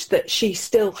acknowledge that she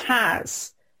still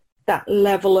has that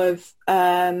level of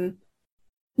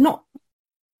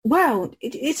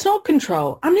it's not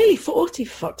control. I'm nearly 40,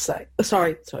 for fuck's sake. Oh,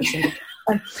 sorry, Cindy.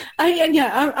 I'm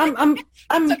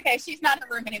It's okay. She's not in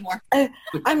the room anymore.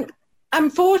 I'm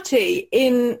 40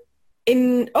 in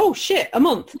a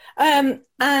month. And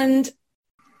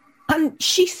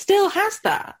she still has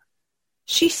that.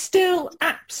 She still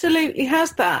absolutely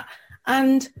has that.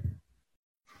 And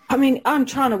I mean, I'm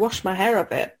trying to wash my hair a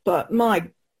bit, but my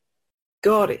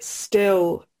God, it's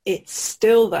still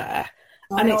there.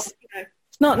 And it's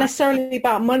not necessarily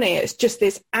about money. It's just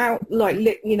this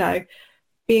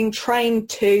being trained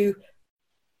to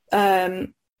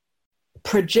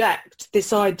project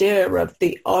this idea of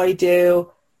the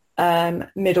ideal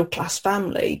middle-class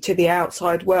family to the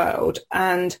outside world.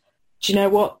 And do you know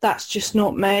what? That's just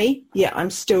not me. Yeah,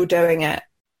 I'm still doing it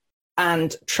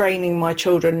and training my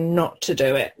children not to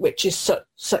do it, which is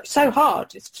so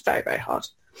hard. It's very, very hard.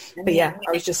 But yeah,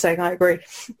 I was just saying I agree.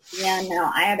 Yeah,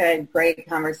 no, I had a great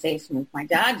conversation with my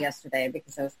dad yesterday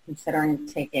because I was considering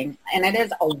taking, and it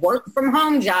is a work from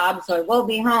home job, so I will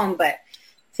be home, but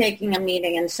taking a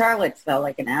meeting in Charlottesville,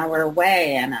 like an hour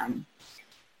away. And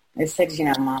I said,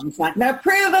 Mom's not going to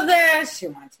approve of this. She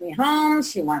wants me home.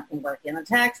 She wants me working in the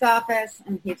tax office.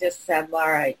 And he just said,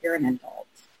 Laura, you're an adult,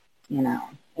 in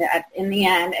the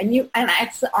end. And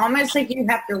it's almost like you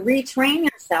have to retrain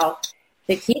yourself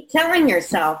to keep telling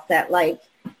yourself that, like,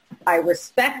 I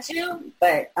respect you,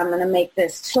 but I'm going to make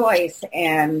this choice.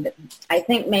 And I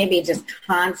think maybe just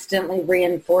constantly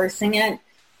reinforcing it.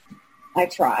 I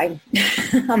try.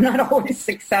 I'm not always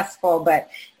successful, but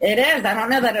it is. I don't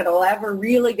know that it'll ever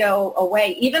really go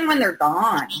away. Even when they're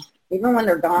gone,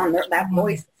 that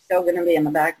voice is still going to be in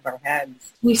the back of our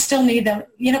heads. We still need them.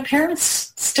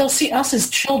 Parents still see us as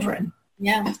children.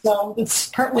 Yeah. So it's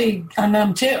partly on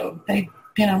them too. They,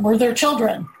 we're their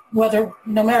children, no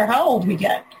matter how old we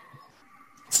get.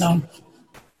 So.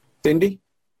 Cindy?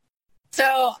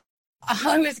 So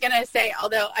I was going to say,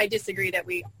 although I disagree that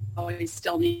we always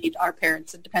still need our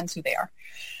parents, it depends who they are.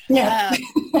 Yeah.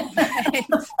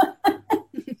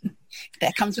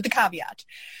 That comes with a caveat.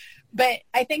 But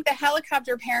I think the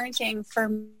helicopter parenting, for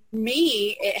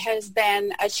me, it has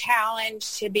been a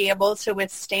challenge to be able to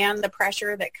withstand the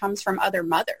pressure that comes from other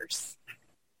mothers.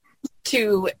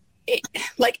 I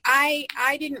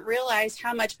didn't realize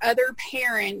how much other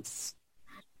parents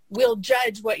will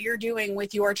judge what you're doing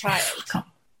with your child.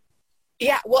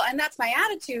 Yeah, well, and that's my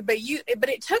attitude, but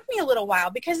it took me a little while,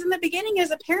 because in the beginning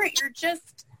as a parent, you're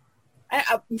just,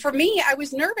 for me, I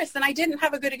was nervous and I didn't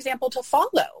have a good example to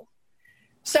follow.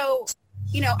 So,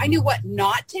 I knew what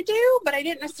not to do, but I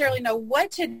didn't necessarily know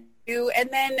what to do. And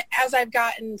then as I've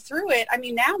gotten through it,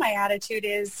 now my attitude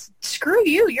is, screw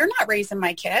you, you're not raising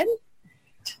my kid.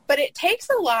 But it takes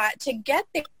a lot to get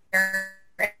there.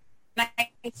 And I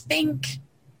think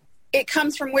it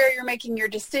comes from where you're making your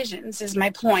decisions, is my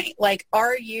point. Like,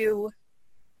 are you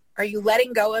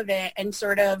letting go of it and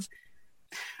sort of,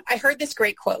 I heard this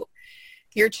great quote,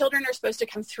 your children are supposed to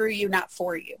come through you, not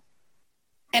for you.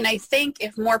 And I think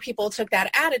if more people took that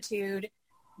attitude,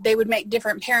 they would make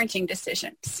different parenting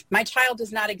decisions. My child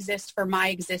does not exist for my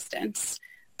existence.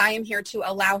 I am here to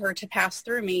allow her to pass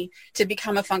through me to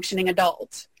become a functioning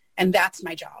adult. And that's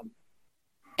my job.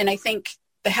 And I think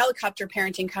the helicopter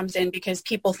parenting comes in because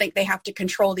people think they have to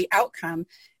control the outcome.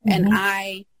 Mm-hmm. And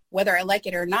I, whether I like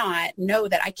it or not, know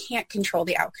that I can't control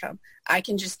the outcome. I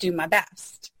can just do my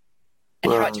best.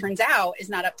 And how it turns out is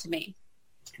not up to me.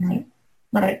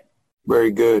 Right.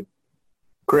 Very good.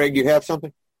 Craig, you have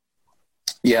something?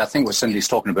 Yeah, I think what Cindy's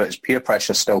talking about is peer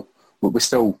pressure still. We're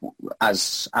still,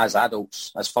 as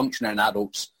adults, as functioning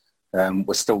adults,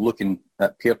 we're still looking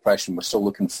at peer pressure. We're still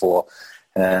looking for,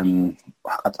 I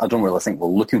don't really think we're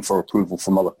looking for approval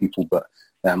from other people, but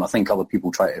I think other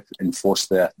people try to enforce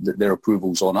their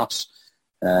approvals on us.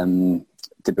 To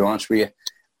be honest with you,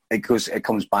 it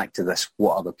comes back to this: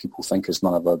 what other people think is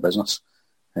none of our business.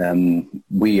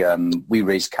 We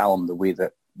raised Callum the way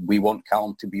that we want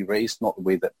Callum to be raised, not the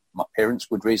way that my parents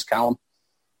would raise Callum.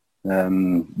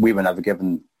 We were never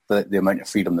given the amount of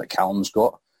freedom that Callum's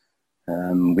got.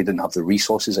 We didn't have the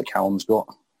resources that Callum's got.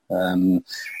 And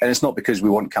it's not because we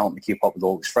want Callum to keep up with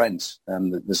all his friends.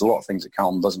 There's a lot of things that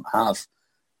Callum doesn't have.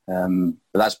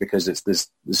 But that's because there's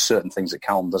certain things that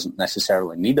Callum doesn't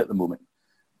necessarily need at the moment.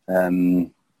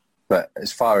 But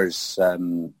as far as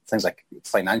things like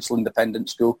financial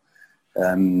independence go,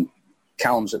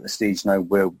 Callum's at the stage now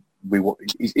where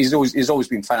he's always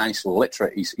been financially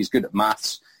literate. He's good at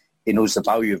maths. He knows the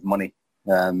value of money.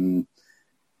 And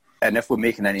if we're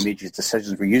making any major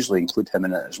decisions, we usually include him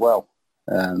in it as well.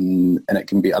 And it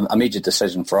can be a major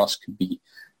decision for us could be,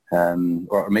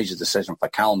 or a major decision for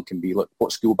Callum can be, look,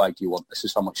 what school bag do you want? This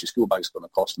is how much your school bag is going to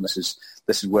cost, and this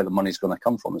is where the money's going to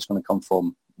come from. It's going to come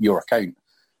from your account.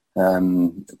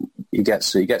 He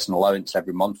gets an allowance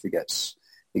every month. He gets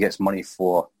money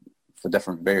for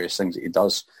different various things that he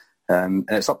does, and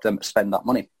it's up to him to spend that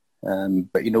money.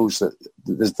 But he knows that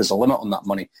there's a limit on that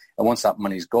money, and once that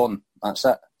money's gone, that's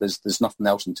it. There's nothing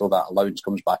else until that allowance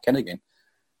comes back in again.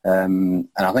 And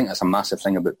I think that's a massive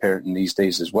thing about parenting these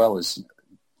days as well, is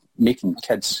making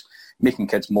kids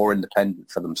more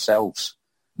independent for themselves.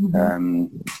 Mm-hmm.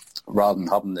 Rather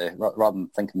than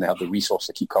thinking they have the resource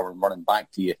to keep running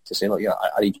back to you to say, look, yeah,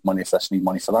 I need money for this, I need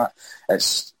money for that.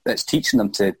 It's teaching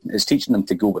them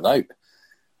to go without.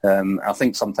 I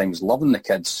think sometimes loving the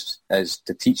kids is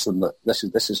to teach them that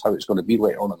this is how it's going to be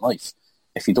later on in life.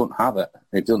 If you don't have it,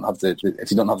 if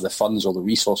you don't have the funds or the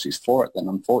resources for it, then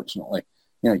unfortunately,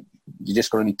 you're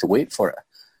just going to need to wait for it.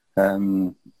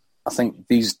 I think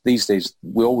these days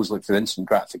we always look for instant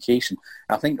gratification.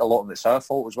 I think a lot of it's our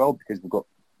fault as well, because we've got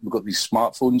these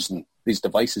smartphones and these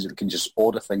devices that can just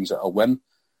order things at a whim.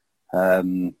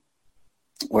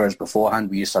 Whereas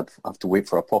beforehand we used to have to wait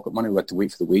for our pocket money. We had to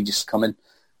wait for the wages to come in.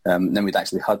 And then we'd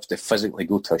actually have to physically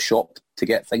go to a shop to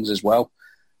get things as well.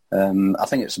 I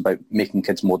think it's about making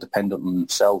kids more dependent on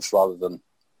themselves rather than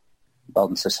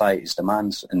society's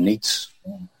demands and needs.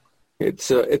 It's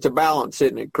a balance,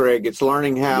 isn't it, Craig? It's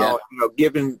learning how,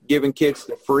 giving kids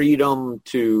the freedom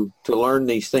to learn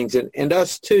these things, and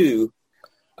us too.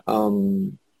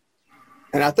 And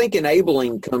I think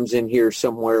enabling comes in here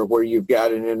somewhere, where you've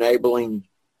got an enabling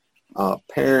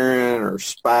parent or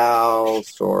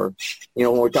spouse, or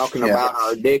when we're talking about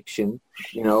our addiction,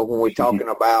 when we're talking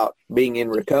about being in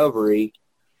recovery,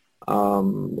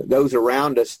 those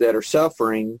around us that are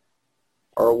suffering,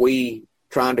 are we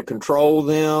trying to control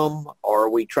them? Or are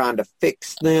we trying to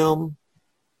fix them?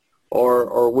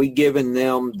 Or are we giving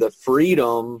them the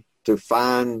freedom to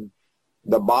find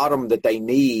the bottom that they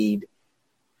need?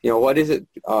 You know, what is it?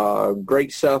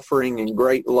 Great suffering and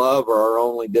great love are our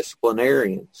only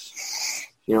disciplinarians.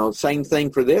 You know, same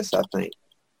thing for this, I think.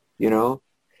 You know,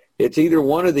 it's either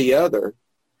one or the other.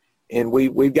 And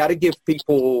we've got to give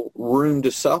people room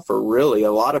to suffer, really,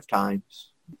 a lot of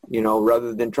times, you know,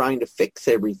 rather than trying to fix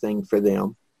everything for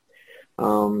them.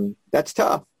 That's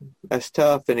tough. That's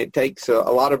tough, and it takes a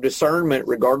lot of discernment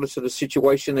regardless of the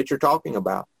situation that you're talking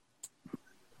about.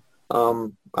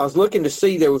 I was looking to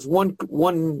see, there was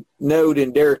one note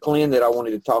in Derek Lynn that I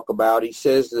wanted to talk about. He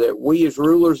says that we as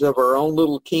rulers of our own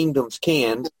little kingdoms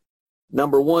can,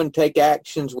 number one, take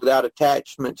actions without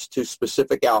attachments to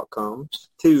specific outcomes.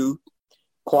 2,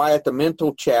 quiet the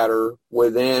mental chatter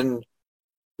within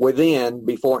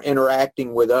before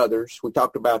interacting with others. We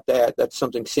talked about that. That's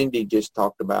something Cindy just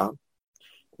talked about.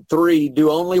 3,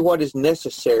 do only what is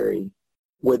necessary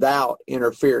without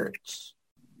interference.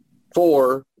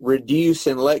 4, reduce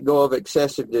and let go of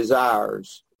excessive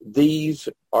desires. These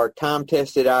are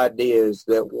time-tested ideas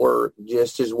that work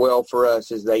just as well for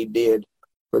us as they did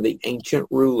for the ancient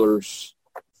rulers.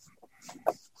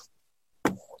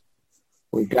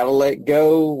 We've got to let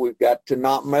go. We've got to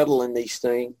not meddle in these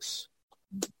things.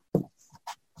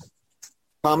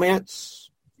 Comments?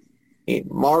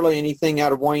 Marla, anything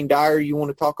out of Wayne Dyer you want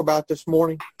to talk about this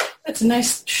morning? It's a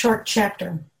nice short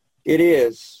chapter. It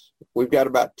is. We've got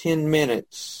about 10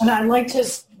 minutes. And I liked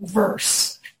his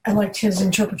verse. I liked his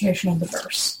interpretation of the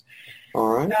verse. All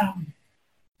right.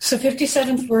 So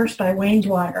 57th verse by Wayne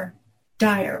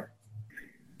Dyer.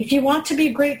 If you want to be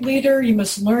a great leader, you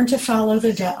must learn to follow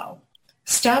the Tao.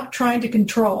 Stop trying to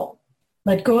control.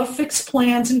 Let go of fixed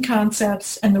plans and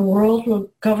concepts, and the world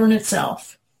will govern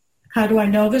itself. How do I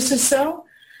know this is so?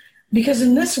 Because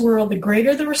in this world, the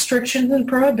greater the restrictions and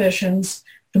prohibitions,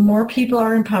 the more people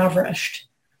are impoverished.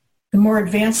 The more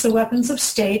advanced the weapons of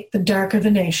state, the darker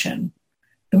the nation.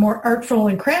 The more artful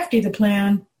and crafty the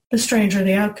plan, the stranger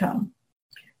the outcome.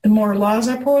 The more laws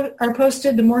are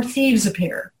posted, the more thieves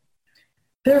appear.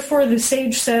 Therefore, the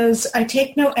sage says, I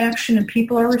take no action and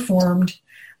people are reformed.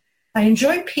 I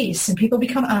enjoy peace and people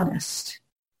become honest.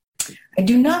 I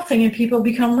do nothing and people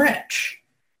become rich.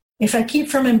 If I keep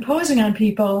from imposing on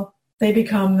people, they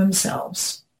become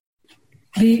themselves.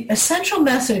 The essential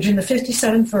message in the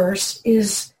 57th verse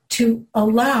is to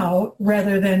allow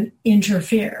rather than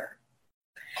interfere.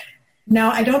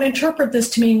 Now, I don't interpret this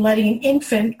to mean letting an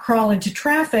infant crawl into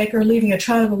traffic or leaving a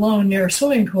child alone near a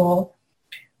swimming pool.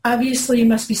 Obviously, you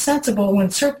must be sensible when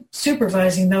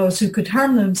supervising those who could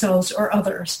harm themselves or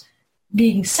others.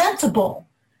 Being sensible,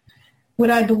 what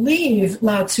I believe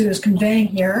Lao Tzu is conveying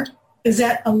here is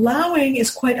that allowing is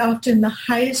quite often the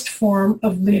highest form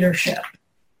of leadership.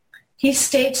 He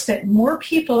states that more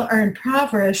people are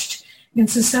impoverished in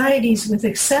societies with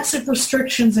excessive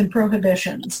restrictions and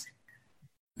prohibitions.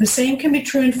 The same can be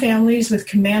true in families with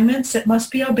commandments that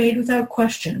must be obeyed without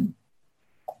question.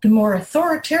 The more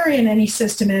authoritarian any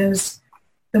system is,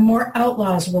 the more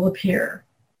outlaws will appear.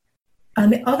 On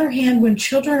the other hand, when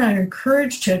children are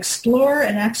encouraged to explore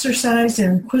and exercise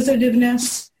their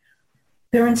inquisitiveness,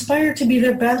 they're inspired to be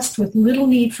their best with little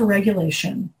need for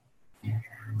regulation.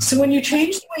 So when you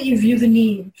change the way you view the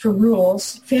need for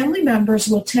rules, family members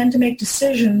will tend to make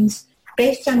decisions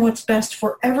based on what's best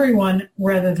for everyone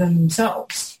rather than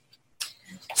themselves.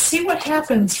 See what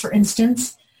happens, for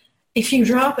instance, if you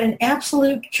drop an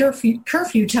absolute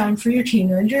curfew time for your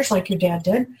teenagers, like your dad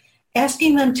did,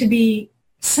 asking them to be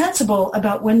sensible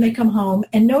about when they come home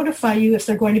and notify you if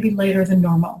they're going to be later than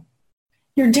normal.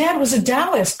 Your dad was a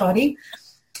Taoist, buddy.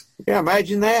 Yeah,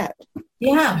 imagine that.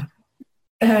 Yeah.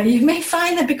 You may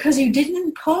find that because you didn't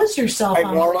impose yourself hey,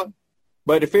 on Marla, them.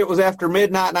 But if it was after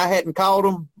midnight and I hadn't called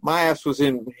him, my ass was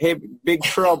in big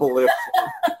trouble. If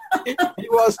he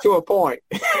was to a point.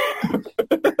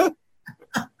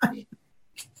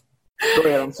 Go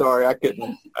ahead. I'm sorry. I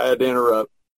had to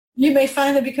interrupt. You may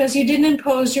find that because you didn't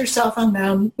impose yourself on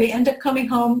them, they end up coming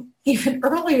home even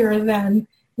earlier than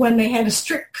when they had a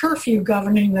strict curfew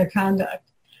governing their conduct.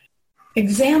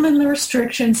 Examine the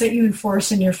restrictions that you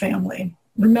enforce in your family.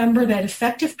 Remember that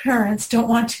effective parents don't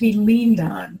want to be leaned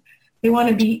on. They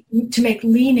want to make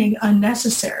leaning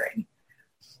unnecessary.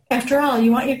 After all,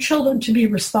 you want your children to be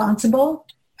responsible,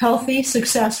 healthy,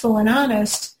 successful, and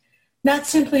honest, not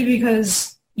simply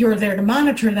because you're there to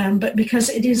monitor them, but because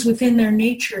it is within their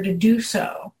nature to do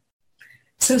so.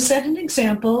 So set an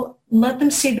example and let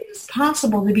them see that it's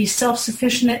possible to be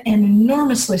self-sufficient and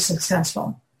enormously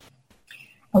successful.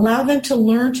 Allow them to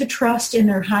learn to trust in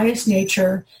their highest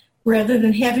nature rather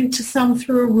than having to thumb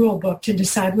through a rule book to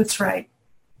decide what's right.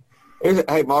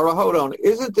 Hey, Marla, hold on.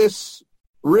 Isn't this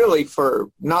really for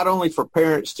not only for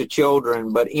parents to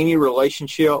children, but any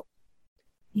relationship?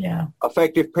 Yeah.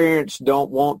 Effective parents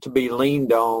don't want to be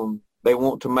leaned on. They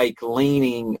want to make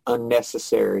leaning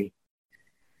unnecessary.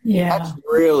 Yeah. That's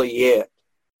really it.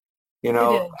 You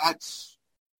know, it's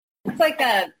like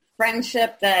a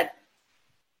friendship that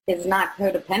is not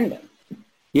codependent.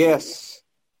 Yes.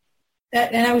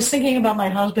 And I was thinking about my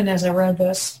husband as I read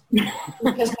this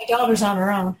because my daughter's on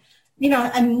her own. You know,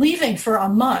 I'm leaving for a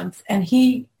month and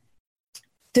he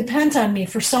depends on me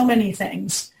for so many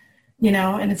things, you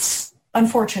know, and it's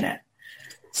unfortunate.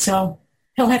 So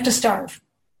he'll have to starve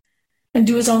and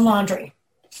do his own laundry.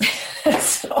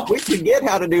 So. We forget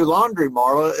how to do laundry,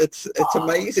 Marla. It's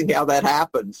amazing how that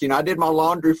happens. You know, I did my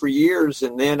laundry for years,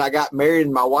 and then I got married,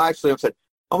 and my wife said,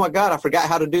 "Oh my God, I forgot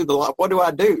how to do what do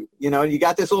I do?" You know, you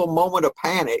got this little moment of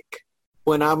panic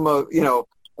when I'm, you know,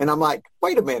 and I'm like,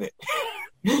 wait a minute,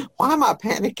 why am I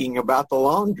panicking about the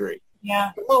laundry?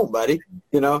 Yeah, come on, buddy.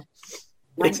 You know,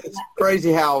 it's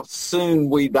crazy how soon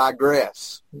we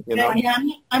digress. You know, yeah,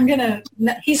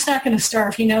 he's not gonna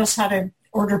starve. He knows how to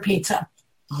order pizza.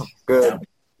 Oh, good.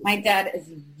 My dad is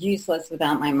useless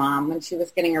without my mom. When she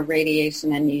was getting her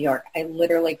radiation in New York, I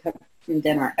literally cooked him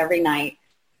dinner every night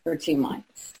for 2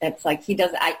 months. It's like he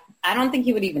does. I don't think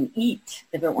he would even eat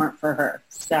if it weren't for her.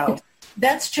 So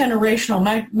that's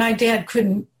generational. My dad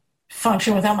couldn't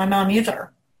function without my mom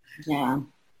either. Yeah,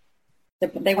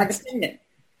 they were dependent.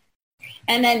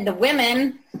 And then the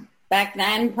women back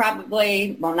then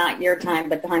probably, well, not your time,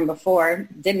 but the time before,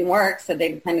 didn't work, so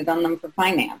they depended on them for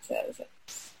finances.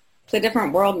 It's a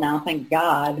different world now, thank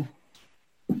God.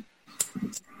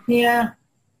 Yeah,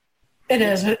 it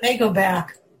is. They go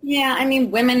back. Yeah, I mean,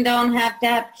 women don't have to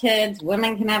have kids.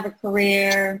 Women can have a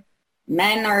career.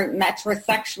 Men are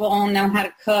metrosexual, know how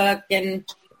to cook and,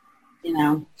 you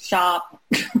know, shop.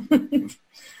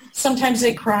 Sometimes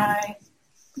they cry.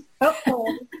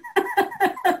 Oh.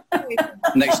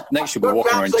 Next you'll be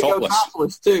walking around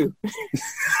topless too.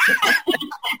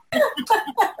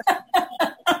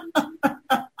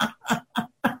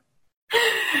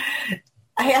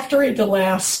 I have to read the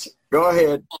last. Go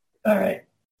ahead. All right.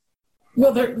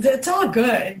 Well, it's all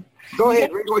good. Go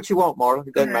ahead. Read what you want, Marla.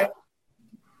 It doesn't matter.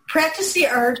 Practice the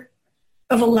art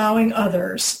of allowing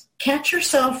others. Catch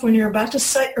yourself when you're about to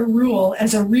cite a rule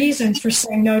as a reason for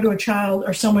saying no to a child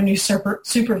or someone you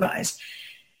supervise.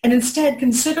 And instead,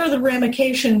 consider the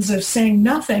ramifications of saying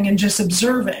nothing and just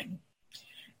observing.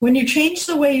 When you change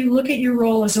the way you look at your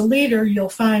role as a leader, you'll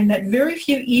find that very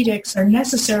few edicts are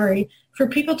necessary for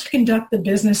people to conduct the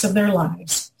business of their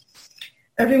lives.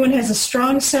 Everyone has a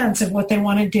strong sense of what they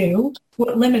want to do,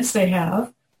 what limits they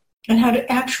have, and how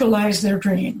to actualize their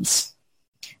dreams.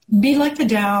 Be like the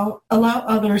Tao, allow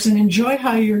others, and enjoy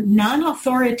how your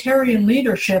non-authoritarian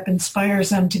leadership inspires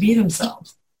them to be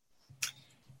themselves.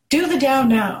 Do the Tao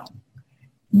now.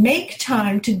 Make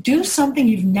time to do something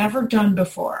you've never done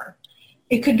before.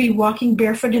 It could be walking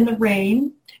barefoot in the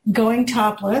rain, going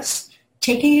topless,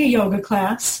 taking a yoga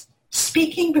class,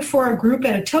 speaking before a group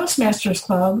at a Toastmasters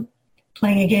club,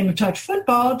 playing a game of touch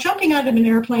football, jumping out of an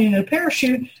airplane in a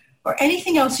parachute, or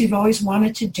anything else you've always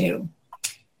wanted to do.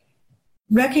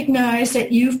 Recognize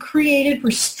that you've created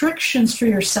restrictions for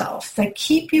yourself that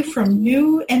keep you from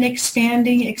new and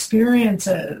expanding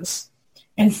experiences.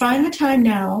 And find the time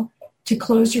now to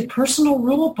close your personal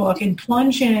rule book and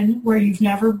plunge in where you've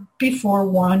never before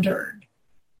wandered.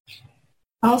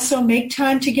 Also, make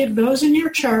time to give those in your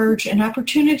charge an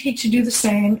opportunity to do the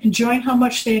same, enjoying how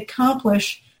much they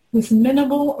accomplish with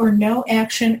minimal or no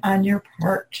action on your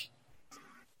part.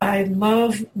 I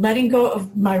love letting go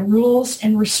of my rules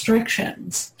and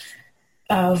restrictions,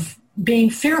 of being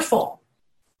fearful.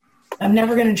 I'm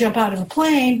never going to jump out of a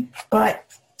plane, but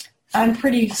I'm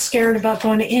pretty scared about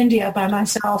going to India by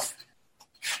myself,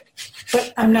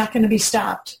 but I'm not going to be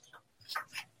stopped.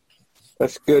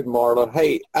 That's good, Marla.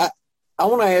 Hey, I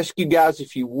want to ask you guys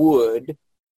if you would.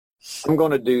 I'm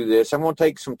going to do this. I'm going to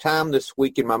take some time this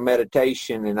week in my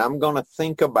meditation, and I'm going to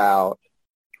think about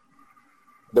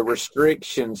the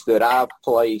restrictions that I've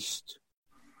placed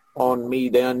on me,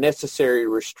 the unnecessary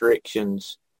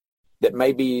restrictions that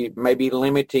may be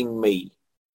limiting me.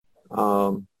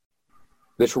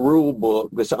 This rule book,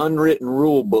 this unwritten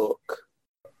rule book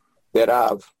that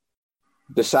I've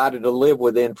decided to live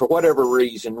within for whatever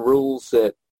reason, rules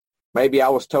that maybe I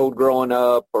was told growing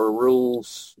up, or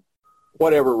rules,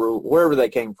 wherever they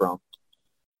came from.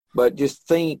 But just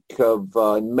think of,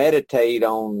 meditate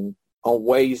on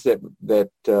ways that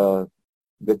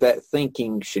that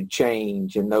thinking should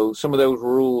change, and some of those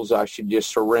rules I should just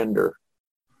surrender.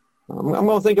 I'm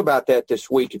going to think about that this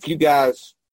week. If you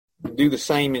guys do the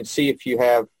same and see if you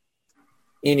have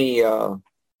any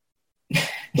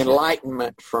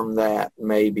enlightenment from that,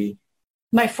 maybe.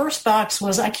 My first thoughts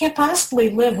was, I can't possibly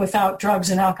live without drugs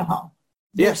and alcohol.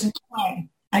 Yes. There's no way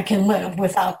I can live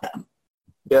without them.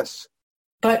 Yes.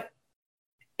 But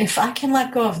if I can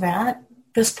let go of that,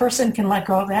 this person can let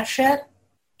go of that shit.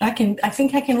 I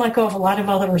think I can let go of a lot of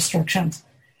other restrictions.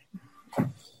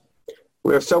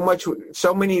 We have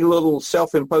so many little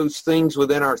self-imposed things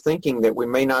within our thinking that we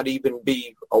may not even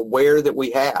be aware that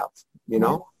we have, you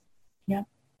know? Yeah.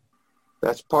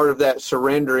 That's part of that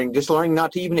surrendering, just learning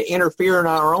not to even interfere in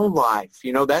our own life.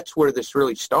 You know, that's where this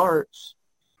really starts,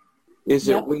 is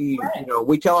that we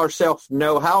tell ourselves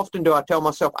no. How often do I tell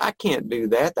myself, I can't do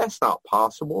that? That's not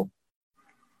possible.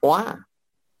 Why?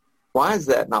 Why is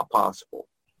that not possible?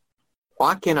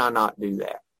 Why can I not do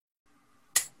that?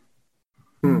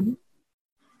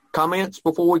 Comments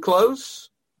before we close?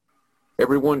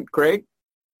 Everyone, Craig?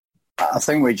 I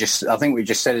think we just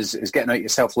said is getting out your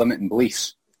self-limiting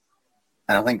beliefs.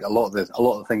 And I think a lot of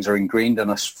the things are ingrained in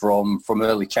us from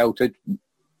early childhood.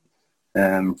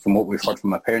 From what we've heard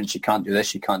from our parents, you can't do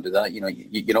this, you can't do that. You know,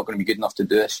 you're not going to be good enough to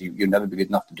do this. You'll never be good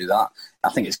enough to do that. I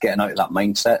think it's getting out of that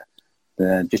mindset.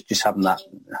 Just having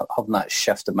that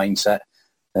shift of mindset.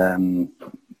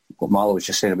 What Marla was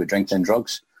just saying about drinking and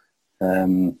drugs.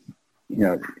 You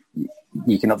know,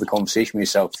 you can have the conversation with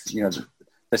yourself. You know,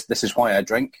 this is why I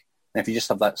drink. And if you just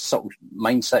have that subtle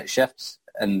mindset shift,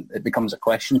 and it becomes a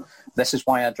question, this is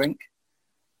why I drink.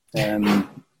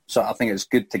 So I think it's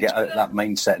good to get out of that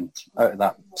mindset and out of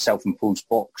that self-imposed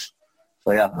box.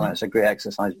 So yeah, that's a great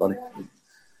exercise, buddy.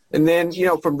 And then, you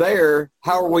know, from there,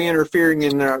 how are we interfering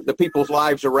in the people's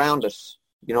lives around us?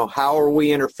 You know, how are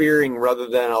we interfering rather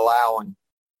than allowing?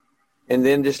 And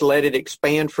then just let it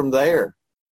expand from there.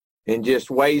 And just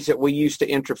ways that we used to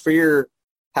interfere,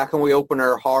 how can we open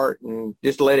our heart and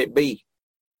just let it be?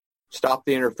 Stop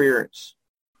the interference.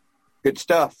 Good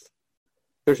stuff.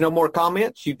 There's no more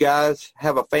comments. You guys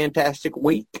have a fantastic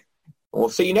week. We'll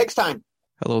see you next time.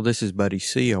 Hello, this is Buddy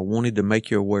C. I wanted to make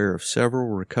you aware of several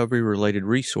recovery-related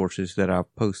resources that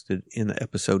I've posted in the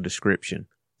episode description.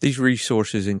 These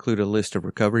resources include a list of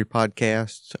recovery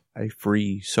podcasts, a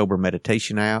free sober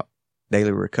meditation app,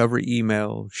 daily recovery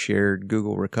email, shared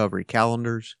Google recovery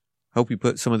calendars. Hope you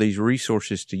put some of these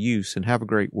resources to use and have a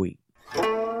great week.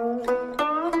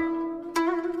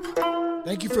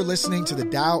 Thank you for listening to the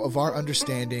Tao of Our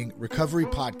Understanding Recovery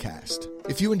Podcast.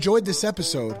 If you enjoyed this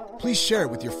episode, please share it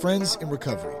with your friends in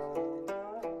recovery.